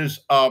this one is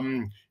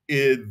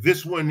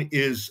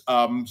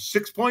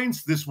 6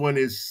 points. This one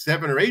is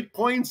 7 or 8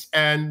 points,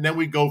 and then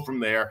we go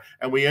from there.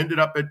 And we ended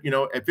up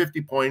at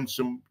 50 points,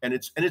 and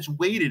it's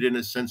weighted in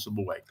a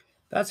sensible way.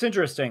 That's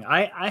interesting.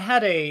 I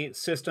had a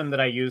system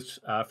that I used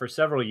for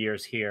several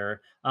years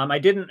here. I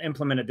didn't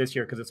implement it this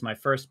year because it's my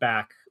first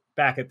back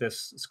at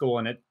this school,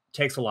 and it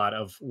takes a lot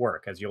of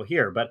work, as you'll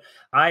hear. But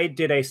I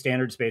did a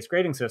standards-based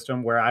grading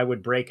system where I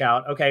would break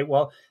out, okay,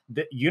 well,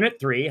 the Unit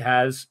 3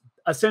 has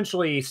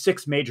essentially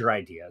 6 major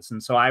ideas.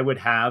 And so I would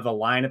have a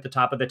line at the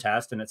top of the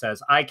test, and it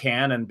says, I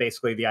can, and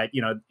basically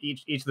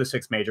each of the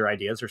 6 major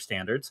ideas are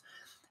standards.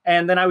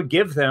 And then I would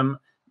give them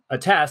a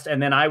test, and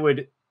then I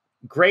would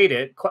grade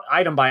it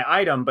item by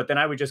item, but then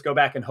I would just go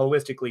back and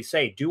holistically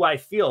say, do I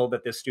feel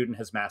that this student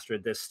has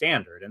mastered this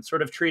standard, and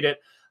sort of treat it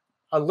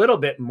a little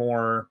bit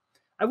more,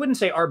 I wouldn't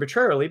say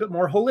arbitrarily, but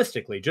more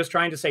holistically, just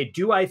trying to say,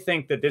 do I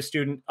think that this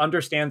student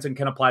understands and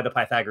can apply the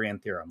Pythagorean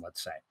theorem,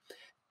 let's say.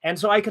 And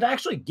so I could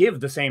actually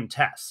give the same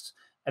test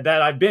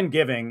that I've been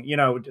giving,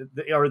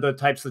 or the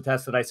types of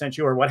tests that I sent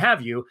you or what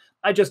have you.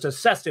 I just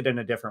assessed it in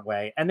a different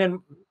way. And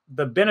then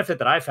the benefit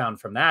that I found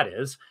from that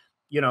is,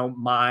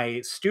 my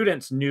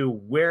students knew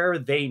where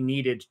they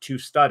needed to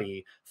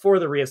study for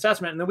the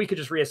reassessment. And then we could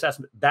just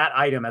reassess that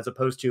item as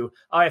opposed to,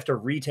 I have to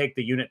retake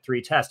the Unit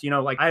 3 test.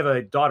 Like I have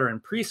a daughter in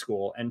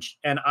preschool,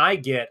 and I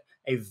get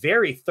a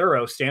very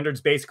thorough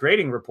standards-based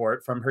grading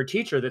report from her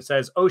teacher that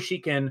says, oh, she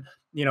can,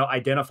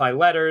 identify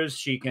letters.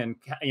 She can,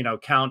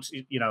 count,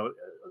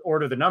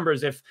 order the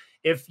numbers.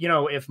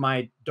 If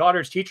my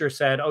daughter's teacher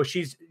said, oh,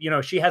 she's,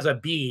 she has a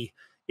B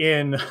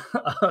in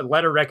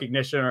letter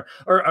recognition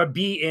or a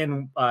B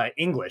in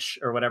English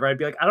or whatever, I'd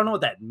be like, I don't know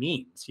what that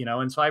means,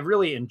 And so I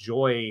really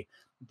enjoy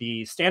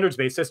the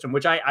standards-based system,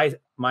 which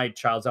my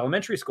child's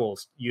elementary school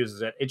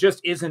uses it. It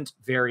just isn't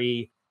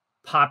very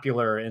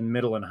popular in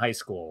middle and high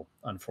school,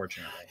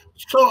 unfortunately.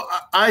 So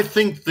I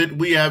think that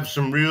we have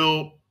some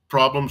real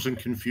problems and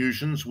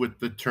confusions with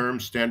the term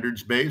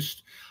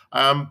standards-based.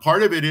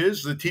 Part of it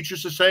is the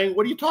teachers are saying,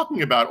 what are you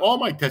talking about? All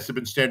my tests have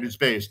been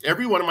standards-based.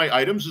 Every one of my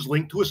items is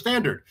linked to a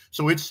standard.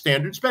 So it's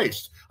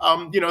standards-based.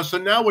 So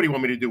now what do you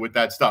want me to do with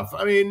that stuff?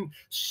 I mean,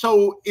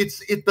 so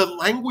the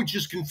language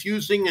is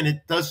confusing and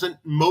it doesn't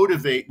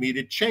motivate me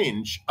to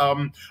change.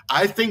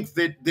 I think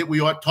that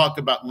we ought to talk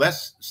about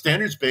less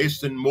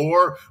standards-based and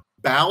more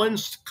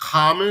balanced,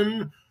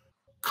 common,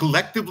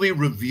 collectively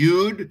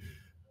reviewed,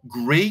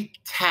 great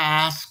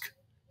task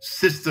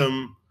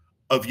system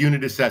of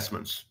unit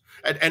assessments.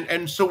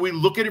 And so we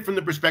look at it from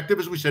the perspective,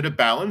 as we said, of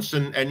balance,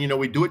 and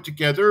we do it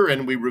together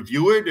and we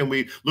review it and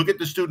we look at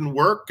the student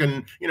work,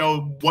 and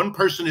one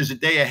person is a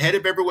day ahead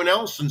of everyone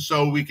else, and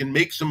so we can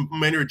make some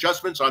minor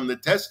adjustments on the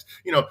test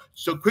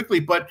so quickly.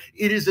 But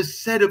it is a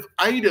set of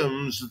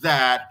items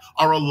that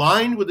are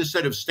aligned with a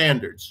set of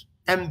standards,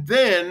 and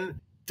then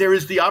there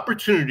is the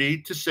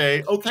opportunity to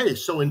say, okay,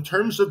 so in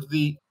terms of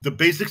the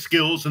basic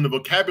skills and the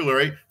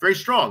vocabulary, very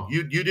strong.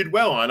 You did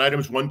well on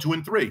items 1, 2,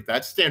 and 3.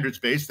 That's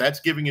standards-based. That's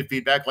giving you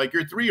feedback like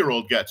your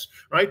 3-year-old gets,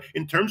 right?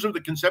 In terms of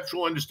the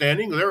conceptual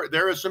understanding,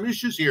 there are some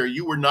issues here.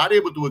 You were not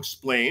able to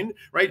explain,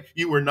 right?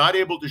 You were not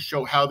able to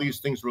show how these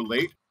things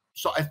relate.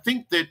 So I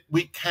think that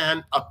we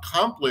can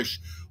accomplish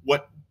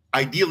what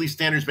ideally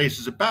standards-based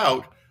is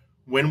about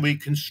when we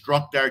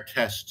construct our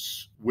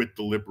tests with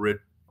deliberate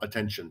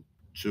attention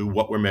to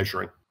what we're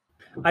measuring.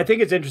 I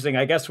think it's interesting.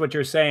 I guess what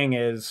you're saying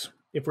is,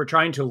 if we're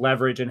trying to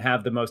leverage and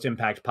have the most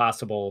impact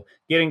possible,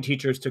 getting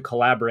teachers to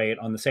collaborate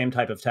on the same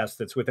type of test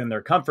that's within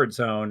their comfort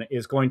zone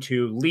is going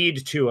to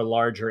lead to a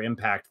larger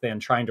impact than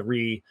trying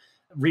to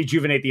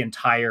rejuvenate the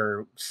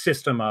entire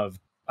system of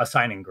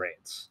assigning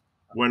grades.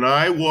 When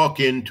I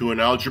walk into an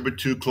Algebra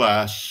 2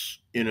 class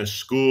in a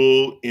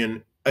school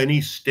in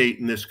any state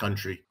in this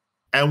country,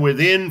 and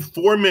within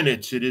 4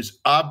 minutes, it is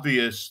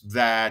obvious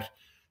that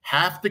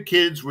half the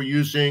kids were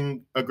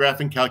using a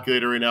graphing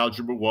calculator in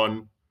Algebra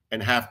 1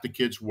 and half the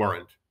kids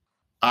weren't,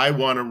 I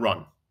want to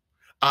run.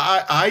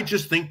 I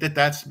just think that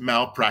that's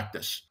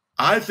malpractice.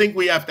 I think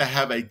we have to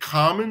have a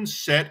common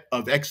set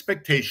of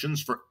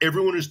expectations for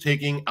everyone who's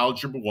taking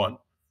Algebra 1,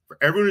 for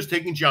everyone who's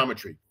taking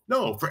geometry.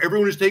 No, for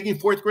everyone who's taking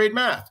 4th grade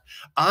math.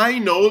 I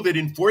know that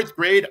in 4th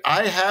grade,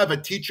 I have a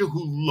teacher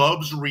who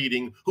loves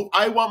reading, who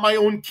I want my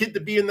own kid to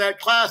be in that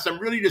class. I'm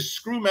ready to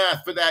screw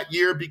math for that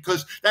year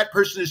because that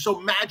person is so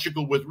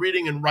magical with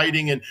reading and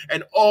writing and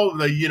all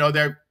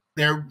the,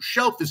 their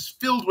shelf is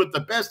filled with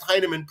the best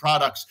Heinemann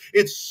products.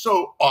 It's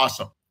so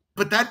awesome.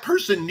 But that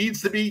person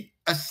needs to be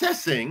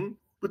assessing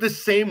with the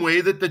same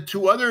way that the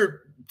 2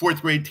 other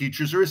 4th grade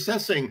teachers are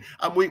assessing.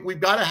 We've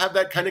got to have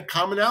that kind of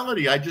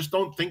commonality. I just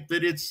don't think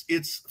that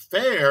it's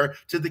fair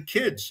to the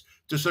kids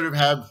to sort of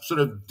have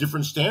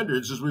different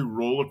standards as we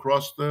roll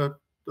across the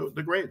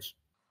grades.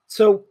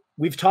 So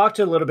We've talked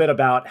a little bit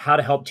about how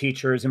to help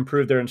teachers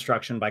improve their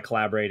instruction by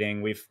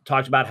collaborating. We've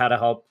talked about how to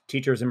help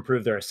teachers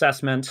improve their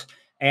assessment.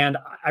 And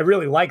I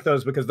really like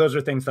those because those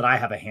are things that I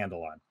have a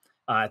handle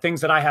on,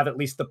 things that I have at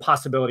least the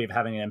possibility of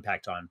having an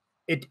impact on.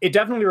 It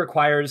definitely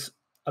requires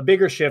a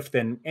bigger shift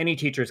than any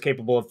teacher is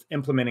capable of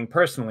implementing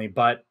personally,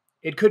 but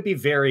it could be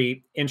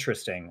very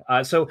interesting.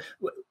 So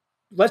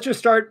let's just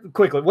start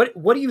quickly.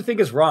 What do you think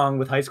is wrong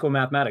with high school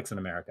mathematics in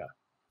America?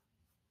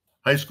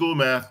 High school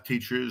math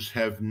teachers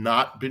have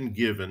not been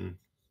given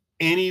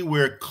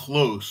anywhere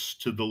close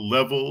to the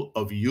level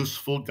of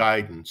useful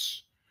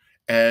guidance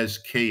as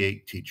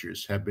K-8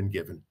 teachers have been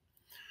given.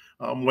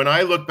 When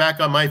I look back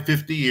on my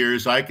 50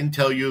 years, I can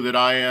tell you that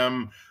I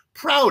am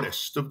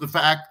proudest of the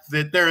fact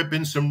that there have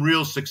been some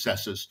real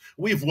successes.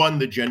 We've won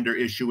the gender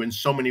issue in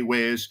so many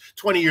ways.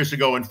 20 years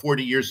ago and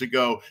 40 years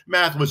ago,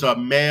 math was a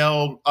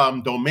male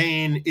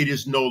domain. It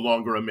is no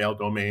longer a male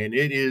domain.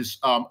 It is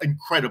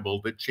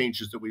incredible the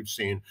changes that we've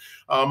seen.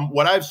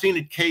 What I've seen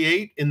at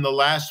K-8 in the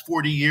last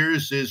 40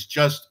 years is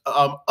just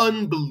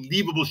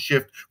unbelievable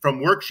shift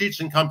from worksheets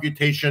and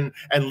computation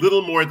and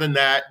little more than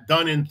that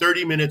done in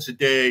 30 minutes a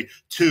day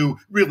to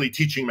really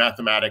teaching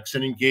mathematics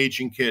and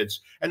engaging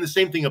kids. And the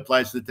same thing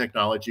applies to the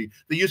technology.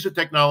 The use of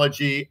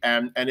technology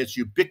and its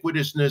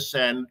ubiquitousness,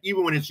 and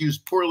even when it's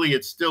used poorly,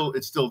 it's still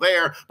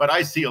there. But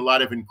I see a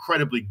lot of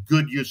incredibly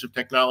good use of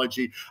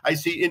technology. I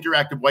see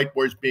interactive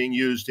whiteboards being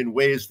used in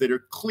ways that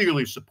are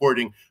clearly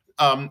supporting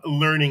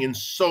learning in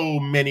so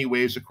many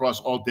ways across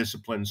all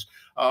disciplines.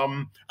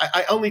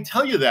 I only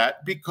tell you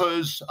that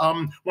because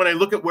when I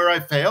look at where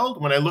I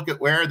failed, when I look at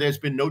where there's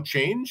been no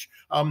change,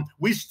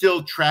 we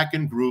still track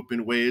and group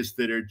in ways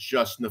that are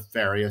just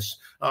nefarious.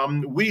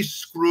 We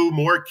screw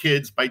more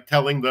kids by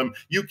telling them,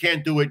 you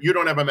can't do it, you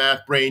don't have a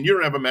math brain, you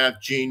don't have a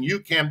math gene, you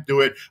can't do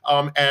it.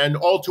 And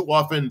all too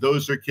often,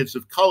 those are kids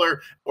of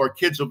color or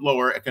kids of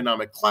lower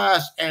economic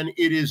class, and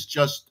it is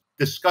just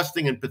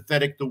disgusting and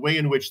pathetic the way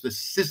in which the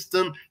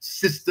system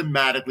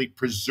systematically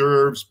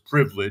preserves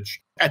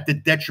privilege at the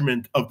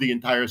detriment of the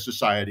entire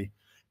society.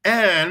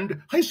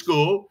 And high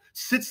school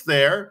sits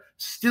there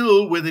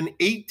still with an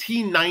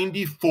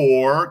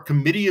 1894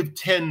 Committee of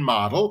 10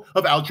 model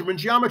of algebra and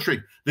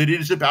geometry, that it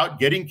is about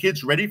getting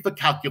kids ready for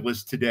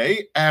calculus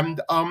today.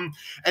 And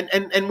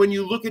when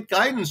you look at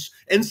guidance,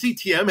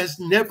 NCTM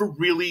has never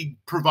really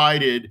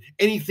provided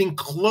anything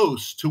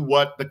close to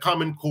what the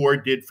Common Core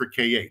did for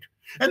K-8.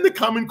 And the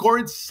Common Core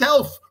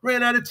itself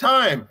ran out of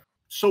time.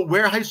 So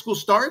where high school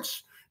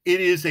starts, it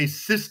is a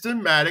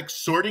systematic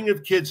sorting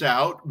of kids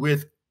out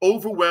with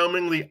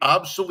overwhelmingly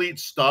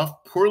obsolete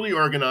stuff, poorly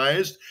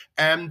organized,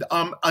 and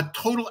a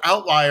total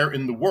outlier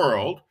in the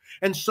world.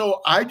 And so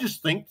I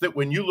just think that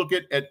when you look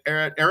at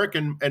Eric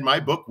and my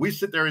book, we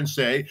sit there and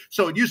say,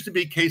 so it used to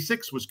be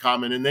K6 was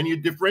common, and then you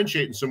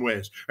differentiate in some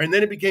ways. And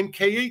then it became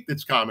K8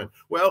 that's common.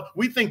 Well,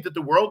 we think that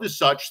the world is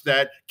such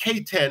that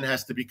K10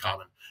 has to be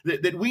common.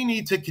 That we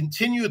need to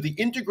continue the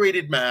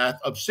integrated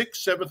math of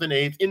 6th, 7th, and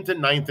 8th into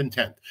 9th and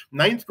 10th.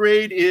 9th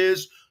grade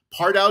is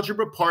part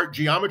algebra, part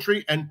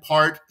geometry, and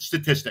part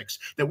statistics.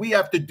 That we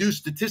have to do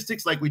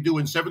statistics like we do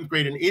in 7th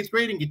grade and 8th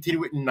grade and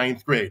continue it in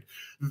 9th grade.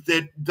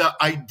 That the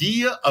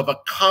idea of a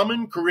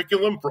common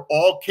curriculum for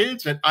all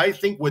kids, and I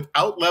think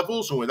without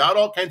levels and without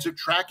all kinds of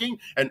tracking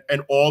and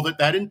all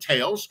that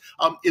entails,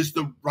 is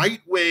the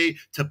right way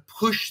to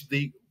push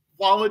the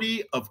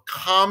quality of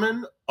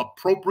common,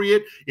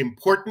 appropriate,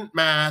 important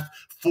math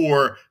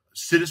for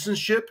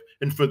citizenship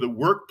and for the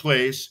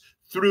workplace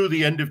through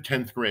the end of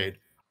 10th grade.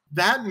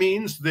 That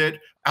means that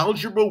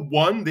Algebra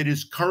 1 that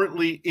is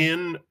currently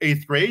in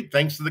 8th grade,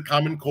 thanks to the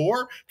Common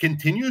Core,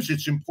 continues.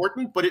 It's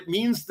important, but it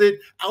means that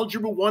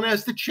Algebra 1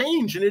 has to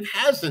change, and it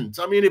hasn't.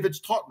 I mean, if it's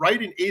taught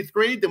right in 8th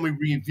grade, then we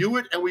review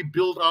it, and we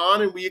build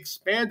on, and we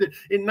expand it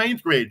in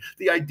 9th grade.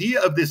 The idea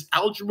of this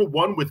Algebra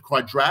 1 with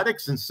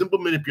quadratics and symbol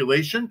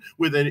manipulation,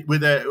 with an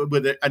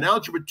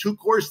Algebra 2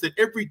 course that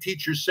every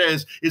teacher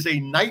says is a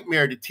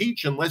nightmare to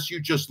teach unless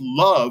you just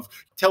love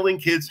telling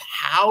kids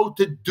how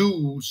to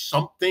do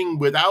something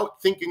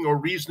without thinking or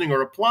reasoning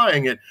or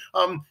applying it.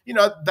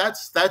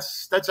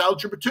 That's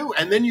algebra 2.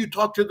 And then you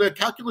talk to the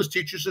calculus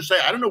teachers who say,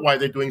 I don't know why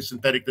they're doing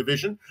synthetic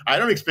division. I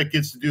don't expect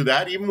kids to do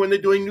that, even when they're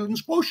doing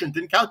Newton's quotient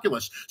in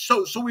calculus.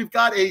 So we've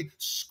got a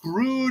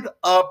screwed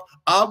up,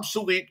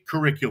 obsolete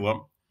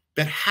curriculum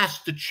that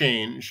has to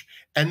change.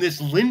 And this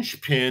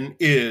linchpin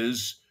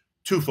is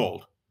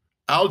twofold.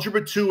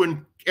 Algebra 2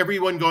 and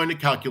everyone going to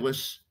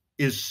calculus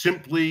is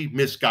simply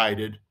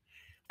misguided.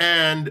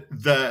 And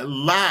the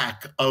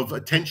lack of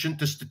attention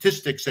to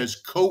statistics as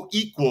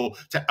co-equal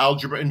to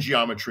algebra and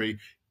geometry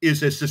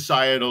is a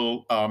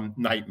societal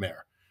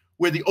nightmare.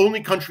 We're the only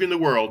country in the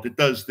world that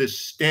does this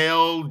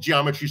stale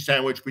geometry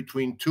sandwich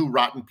between two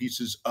rotten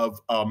pieces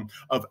of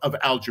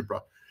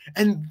algebra.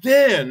 And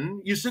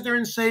then you sit there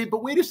and say,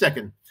 but wait a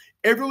second.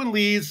 Everyone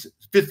leaves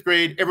 5th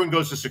grade, everyone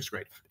goes to 6th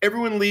grade.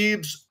 Everyone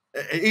leaves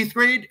 8th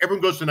grade,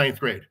 everyone goes to 9th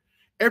grade.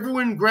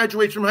 Everyone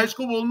graduates from high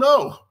school? Well,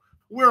 no.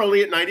 we're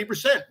only at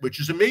 90%, which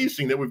is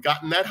amazing that we've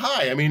gotten that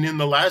high. I mean, in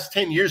the last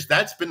 10 years,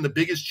 that's been the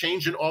biggest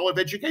change in all of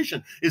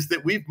education, is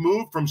that we've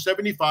moved from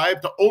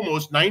 75 to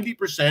almost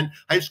 90%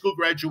 high school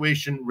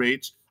graduation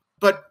rates.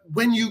 But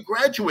when you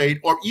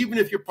graduate, or even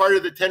if you're part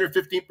of the 10 or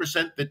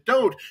 15% that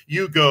don't,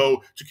 you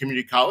go to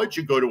community college,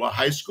 you go to a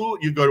high school,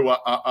 you go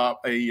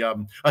to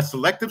a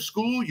selective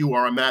school, you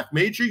are a math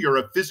major, you're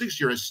a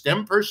physics, you're a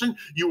STEM person,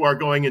 you are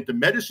going into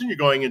medicine, you're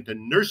going into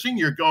nursing,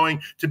 you're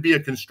going to be a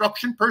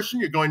construction person,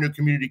 you're going to a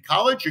community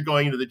college, you're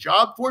going into the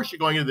job force, you're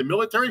going into the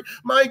military.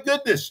 My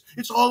goodness,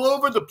 it's all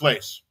over the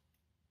place.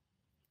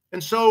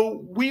 And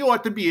so we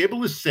ought to be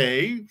able to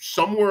say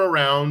somewhere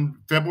around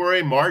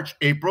February, March,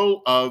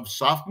 April of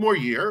sophomore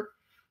year.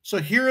 So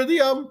here are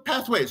the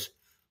pathways.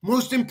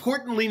 Most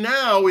importantly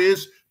now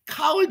is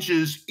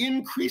colleges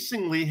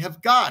increasingly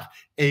have got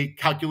a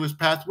calculus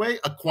pathway,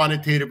 a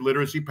quantitative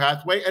literacy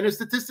pathway, and a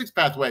statistics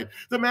pathway.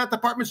 The math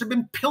departments have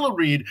been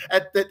pilloried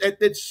at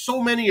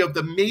so many of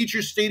the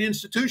major state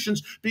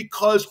institutions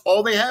because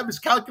all they have is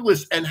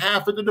calculus, and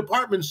half of the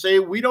departments say,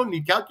 we don't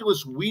need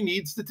calculus, we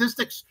need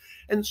statistics.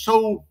 And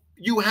so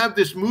you have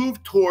this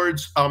move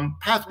towards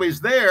pathways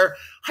there,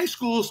 high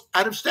schools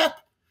out of step.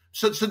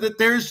 So that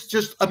there's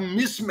just a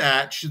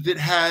mismatch that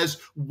has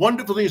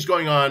wonderful things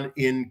going on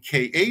in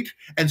K-8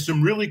 and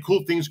some really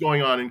cool things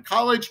going on in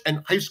college,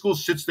 and high school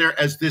sits there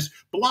as this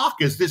block,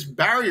 as this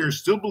barrier,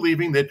 still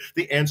believing that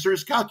the answer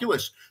is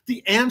calculus.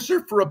 The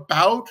answer for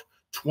about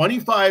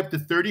 25 to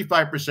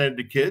 35% of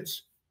the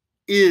kids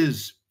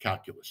is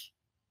calculus.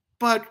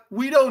 But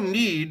we don't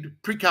need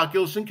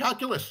pre-calculus and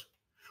calculus.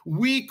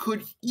 We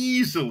could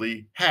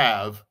easily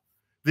have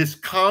this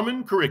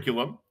common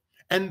curriculum,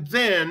 and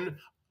then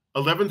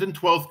 11th and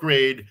 12th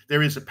grade,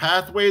 there is a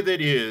pathway that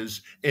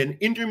is an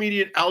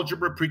intermediate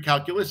algebra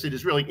pre-calculus. It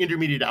is really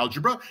intermediate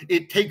algebra.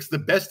 It takes the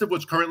best of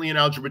what's currently in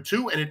Algebra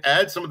 2, and it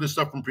adds some of the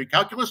stuff from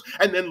pre-calculus,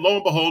 and then lo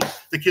and behold,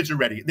 the kids are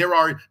ready. There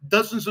are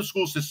dozens of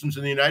school systems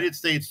in the United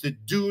States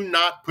that do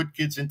not put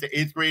kids into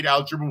 8th grade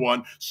Algebra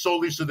 1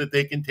 solely so that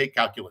they can take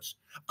calculus.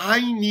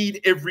 I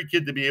need every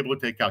kid to be able to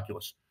take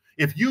calculus.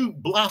 If you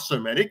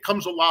blossom and it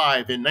comes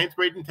alive in 9th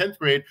grade and 10th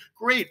grade,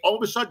 great. All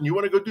of a sudden, you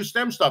want to go do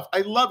STEM stuff.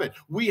 I love it.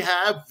 We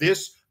have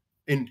this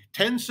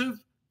intensive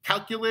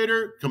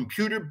calculator,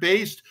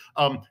 computer-based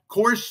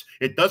course.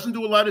 It doesn't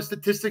do a lot of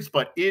statistics,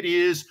 but it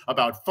is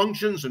about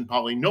functions and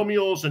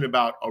polynomials and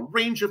about a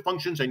range of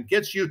functions and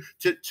gets you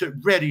to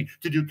ready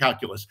to do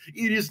calculus.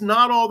 It is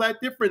not all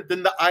that different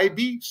than the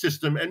IB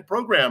system and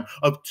program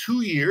of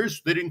 2 years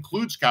that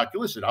includes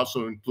calculus. It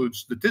also includes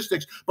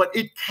statistics, but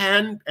it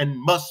can and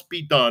must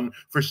be done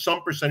for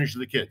some percentage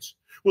of the kids.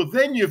 Well,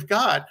 then you've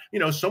got,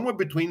 somewhere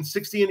between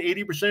 60 and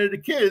 80% of the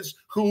kids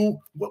who,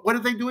 what are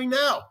they doing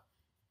now?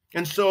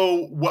 And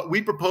so what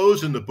we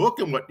propose in the book,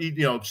 and what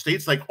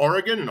states like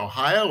Oregon and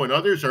Ohio and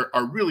others are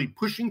really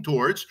pushing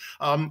towards,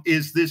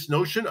 is this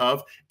notion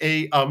of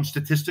a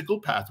statistical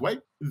pathway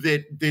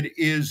that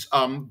is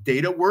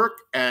data work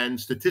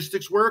and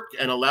statistics work,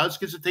 and allows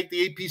kids to take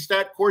the AP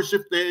Stat course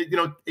if they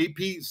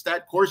AP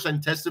Stat course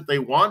and test if they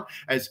want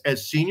as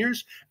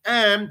seniors,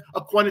 and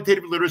a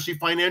quantitative literacy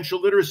financial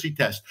literacy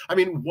test. I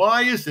mean,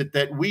 why is it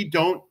that we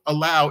don't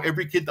allow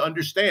every kid to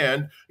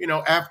understand,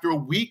 after a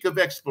week of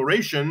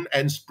exploration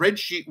and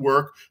spreadsheet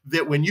work,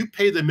 that when you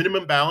pay the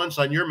minimum balance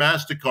on your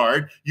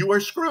MasterCard, you are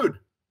screwed?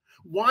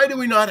 Why do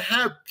we not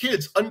have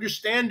kids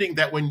understanding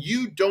that when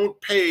you don't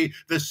pay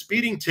the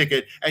speeding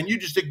ticket and you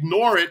just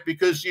ignore it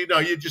because you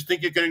just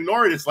think you can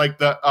ignore it? It's like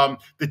the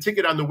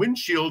ticket on the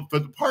windshield for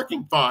the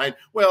parking fine.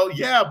 Well,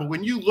 yeah, but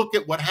when you look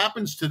at what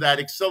happens to that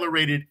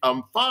accelerated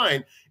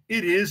fine,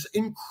 it is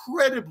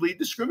incredibly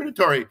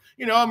discriminatory.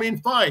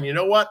 Fine. You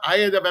know what? I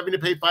end up having to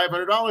pay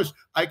 $500.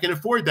 I can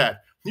afford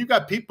that. You've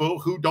got people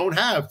who don't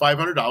have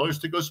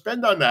 $500 to go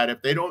spend on that.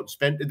 If they don't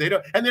spend, they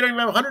don't even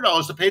have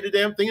 $100 to pay the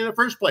damn thing in the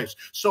first place.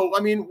 So,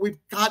 we've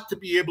got to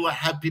be able to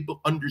have people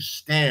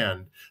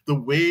understand the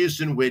ways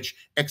in which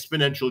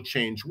exponential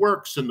change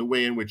works and the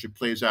way in which it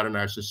plays out in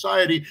our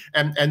society.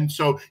 And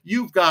so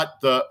you've got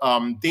the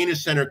Dana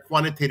Center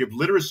quantitative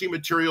literacy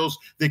materials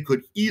that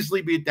could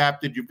easily be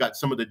adapted. You've got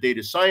some of the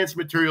data science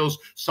materials.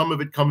 Some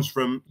of it comes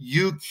from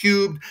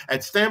U-Cubed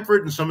at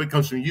Stanford, and some of it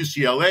comes from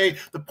UCLA.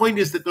 The point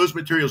is that those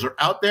materials are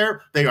out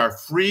there. They are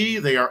free.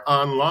 They are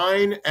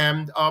online,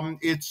 and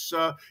it's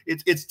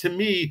to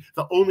me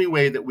the only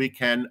way that we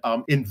can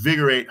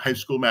invigorate high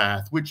school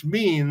math, which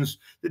means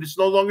that it's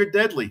no longer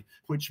deadly,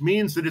 which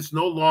means that it's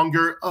no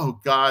longer, oh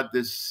God,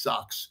 this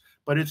sucks,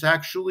 but it's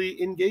actually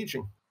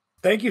engaging.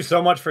 Thank you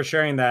so much for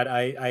sharing that.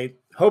 I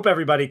hope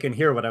everybody can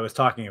hear what I was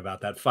talking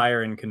about, that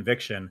fire and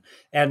conviction.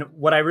 And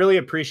what I really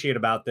appreciate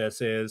about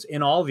this is,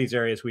 in all of these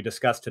areas we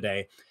discussed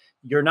today,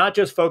 you're not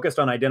just focused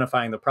on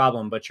identifying the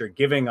problem, but you're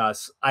giving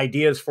us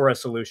ideas for a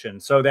solution,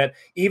 so that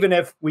even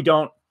if we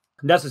don't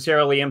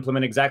necessarily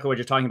implement exactly what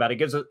you're talking about,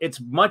 it's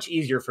much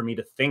easier for me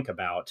to think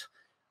about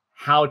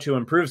how to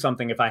improve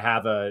something if I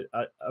have a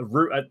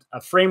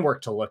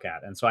framework to look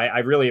at. And so I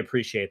really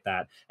appreciate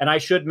that. And I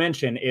should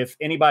mention, if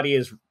anybody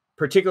is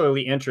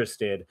particularly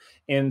interested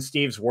in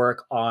Steve's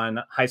work on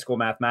high school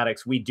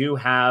mathematics, we do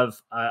have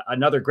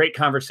another great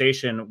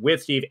conversation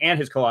with Steve and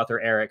his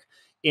co-author, Eric,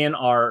 in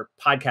our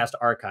podcast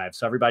archive.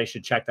 So everybody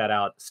should check that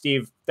out.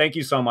 Steve, thank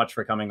you so much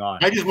for coming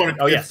on. I just want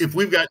to, if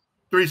we've got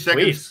 3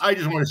 seconds, please. I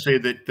just want to say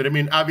that I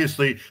mean,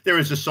 obviously there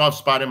is a soft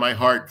spot in my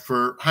heart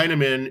for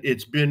Heinemann.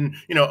 It's been,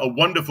 a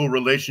wonderful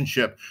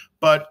relationship,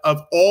 but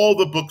of all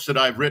the books that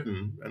I've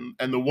written,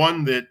 and the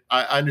one that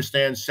I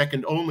understand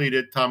second only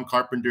to Tom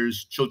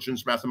Carpenter's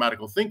Children's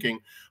Mathematical Thinking,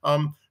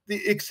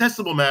 the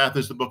Accessible Math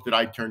is the book that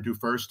I turn to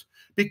first,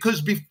 because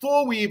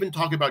before we even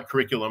talk about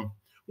curriculum,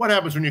 what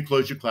happens when you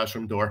close your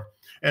classroom door?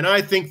 And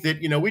I think that,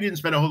 we didn't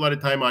spend a whole lot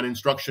of time on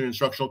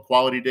instructional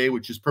quality day,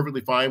 which is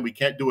perfectly fine. We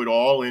can't do it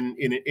all in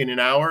an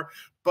hour.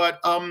 But,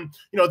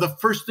 the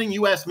first thing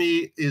you asked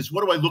me is,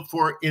 what do I look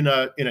for in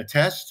a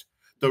test?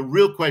 The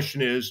real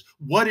question is,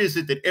 what is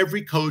it that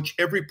every coach,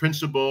 every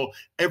principal,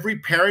 every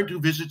parent who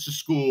visits a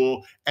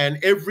school, and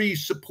every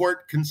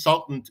support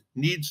consultant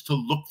needs to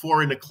look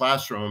for in a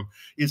classroom?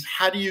 Is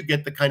how do you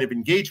get the kind of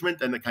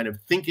engagement and the kind of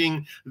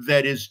thinking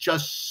that is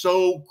just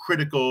so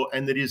critical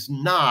and that is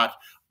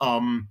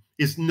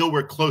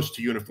nowhere close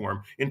to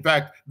uniform. In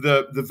fact,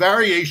 the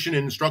variation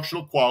in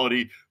instructional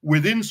quality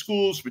within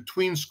schools,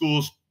 between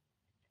schools,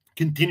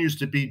 continues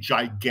to be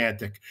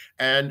gigantic.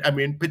 And I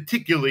mean,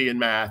 particularly in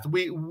math,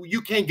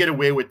 you can't get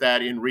away with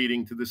that in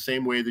reading to the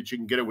same way that you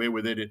can get away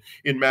with it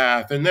in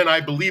math. And then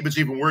I believe it's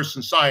even worse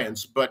in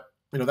science, but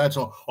that's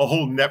a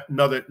whole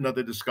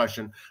another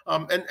discussion.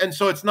 And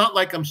so it's not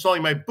like I'm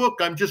selling my book.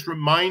 I'm just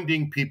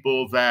reminding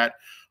people that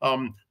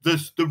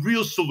the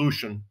real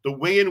solution, the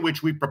way in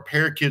which we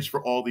prepare kids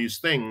for all these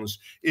things,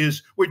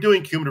 is we're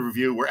doing cumulative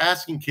review. We're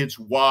asking kids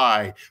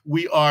why.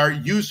 We are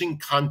using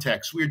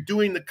context. We're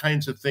doing the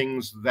kinds of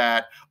things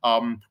that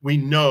we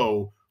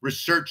know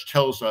research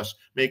tells us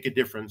make a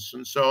difference.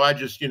 And so I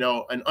just,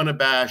 an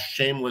unabashed,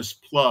 shameless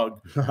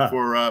plug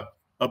for a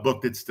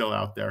book that's still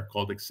out there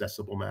called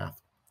Accessible Math.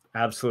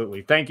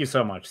 Absolutely. Thank you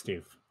so much,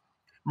 Steve.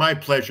 My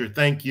pleasure.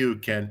 Thank you,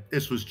 Ken.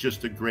 This was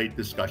just a great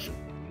discussion.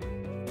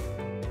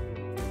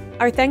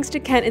 Our thanks to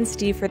Kent and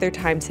Steve for their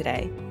time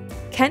today.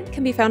 Kent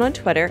can be found on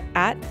Twitter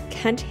at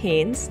Kent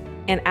Haines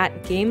and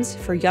at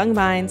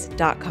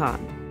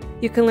gamesforyoungminds.com.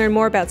 You can learn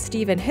more about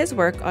Steve and his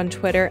work on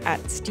Twitter at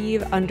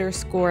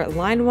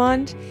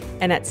Steve_Leinwand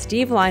and at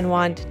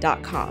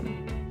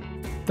SteveLeinwand.com.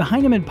 The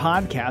Heinemann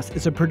Podcast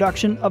is a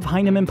production of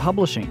Heinemann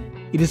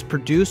Publishing. It is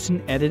produced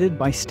and edited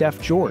by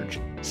Steph George.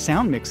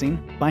 Sound mixing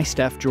by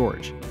Steph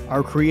George.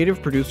 Our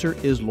creative producer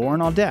is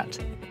Lauren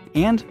Audette.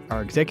 And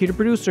our executive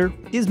producer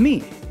is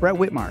me, Brett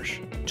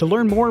Whitmarsh. To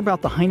learn more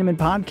about the Heinemann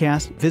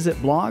Podcast,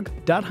 visit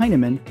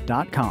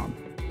blog.heinemann.com.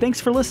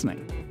 Thanks for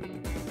listening.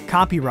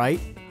 Copyright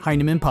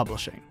Heinemann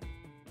Publishing.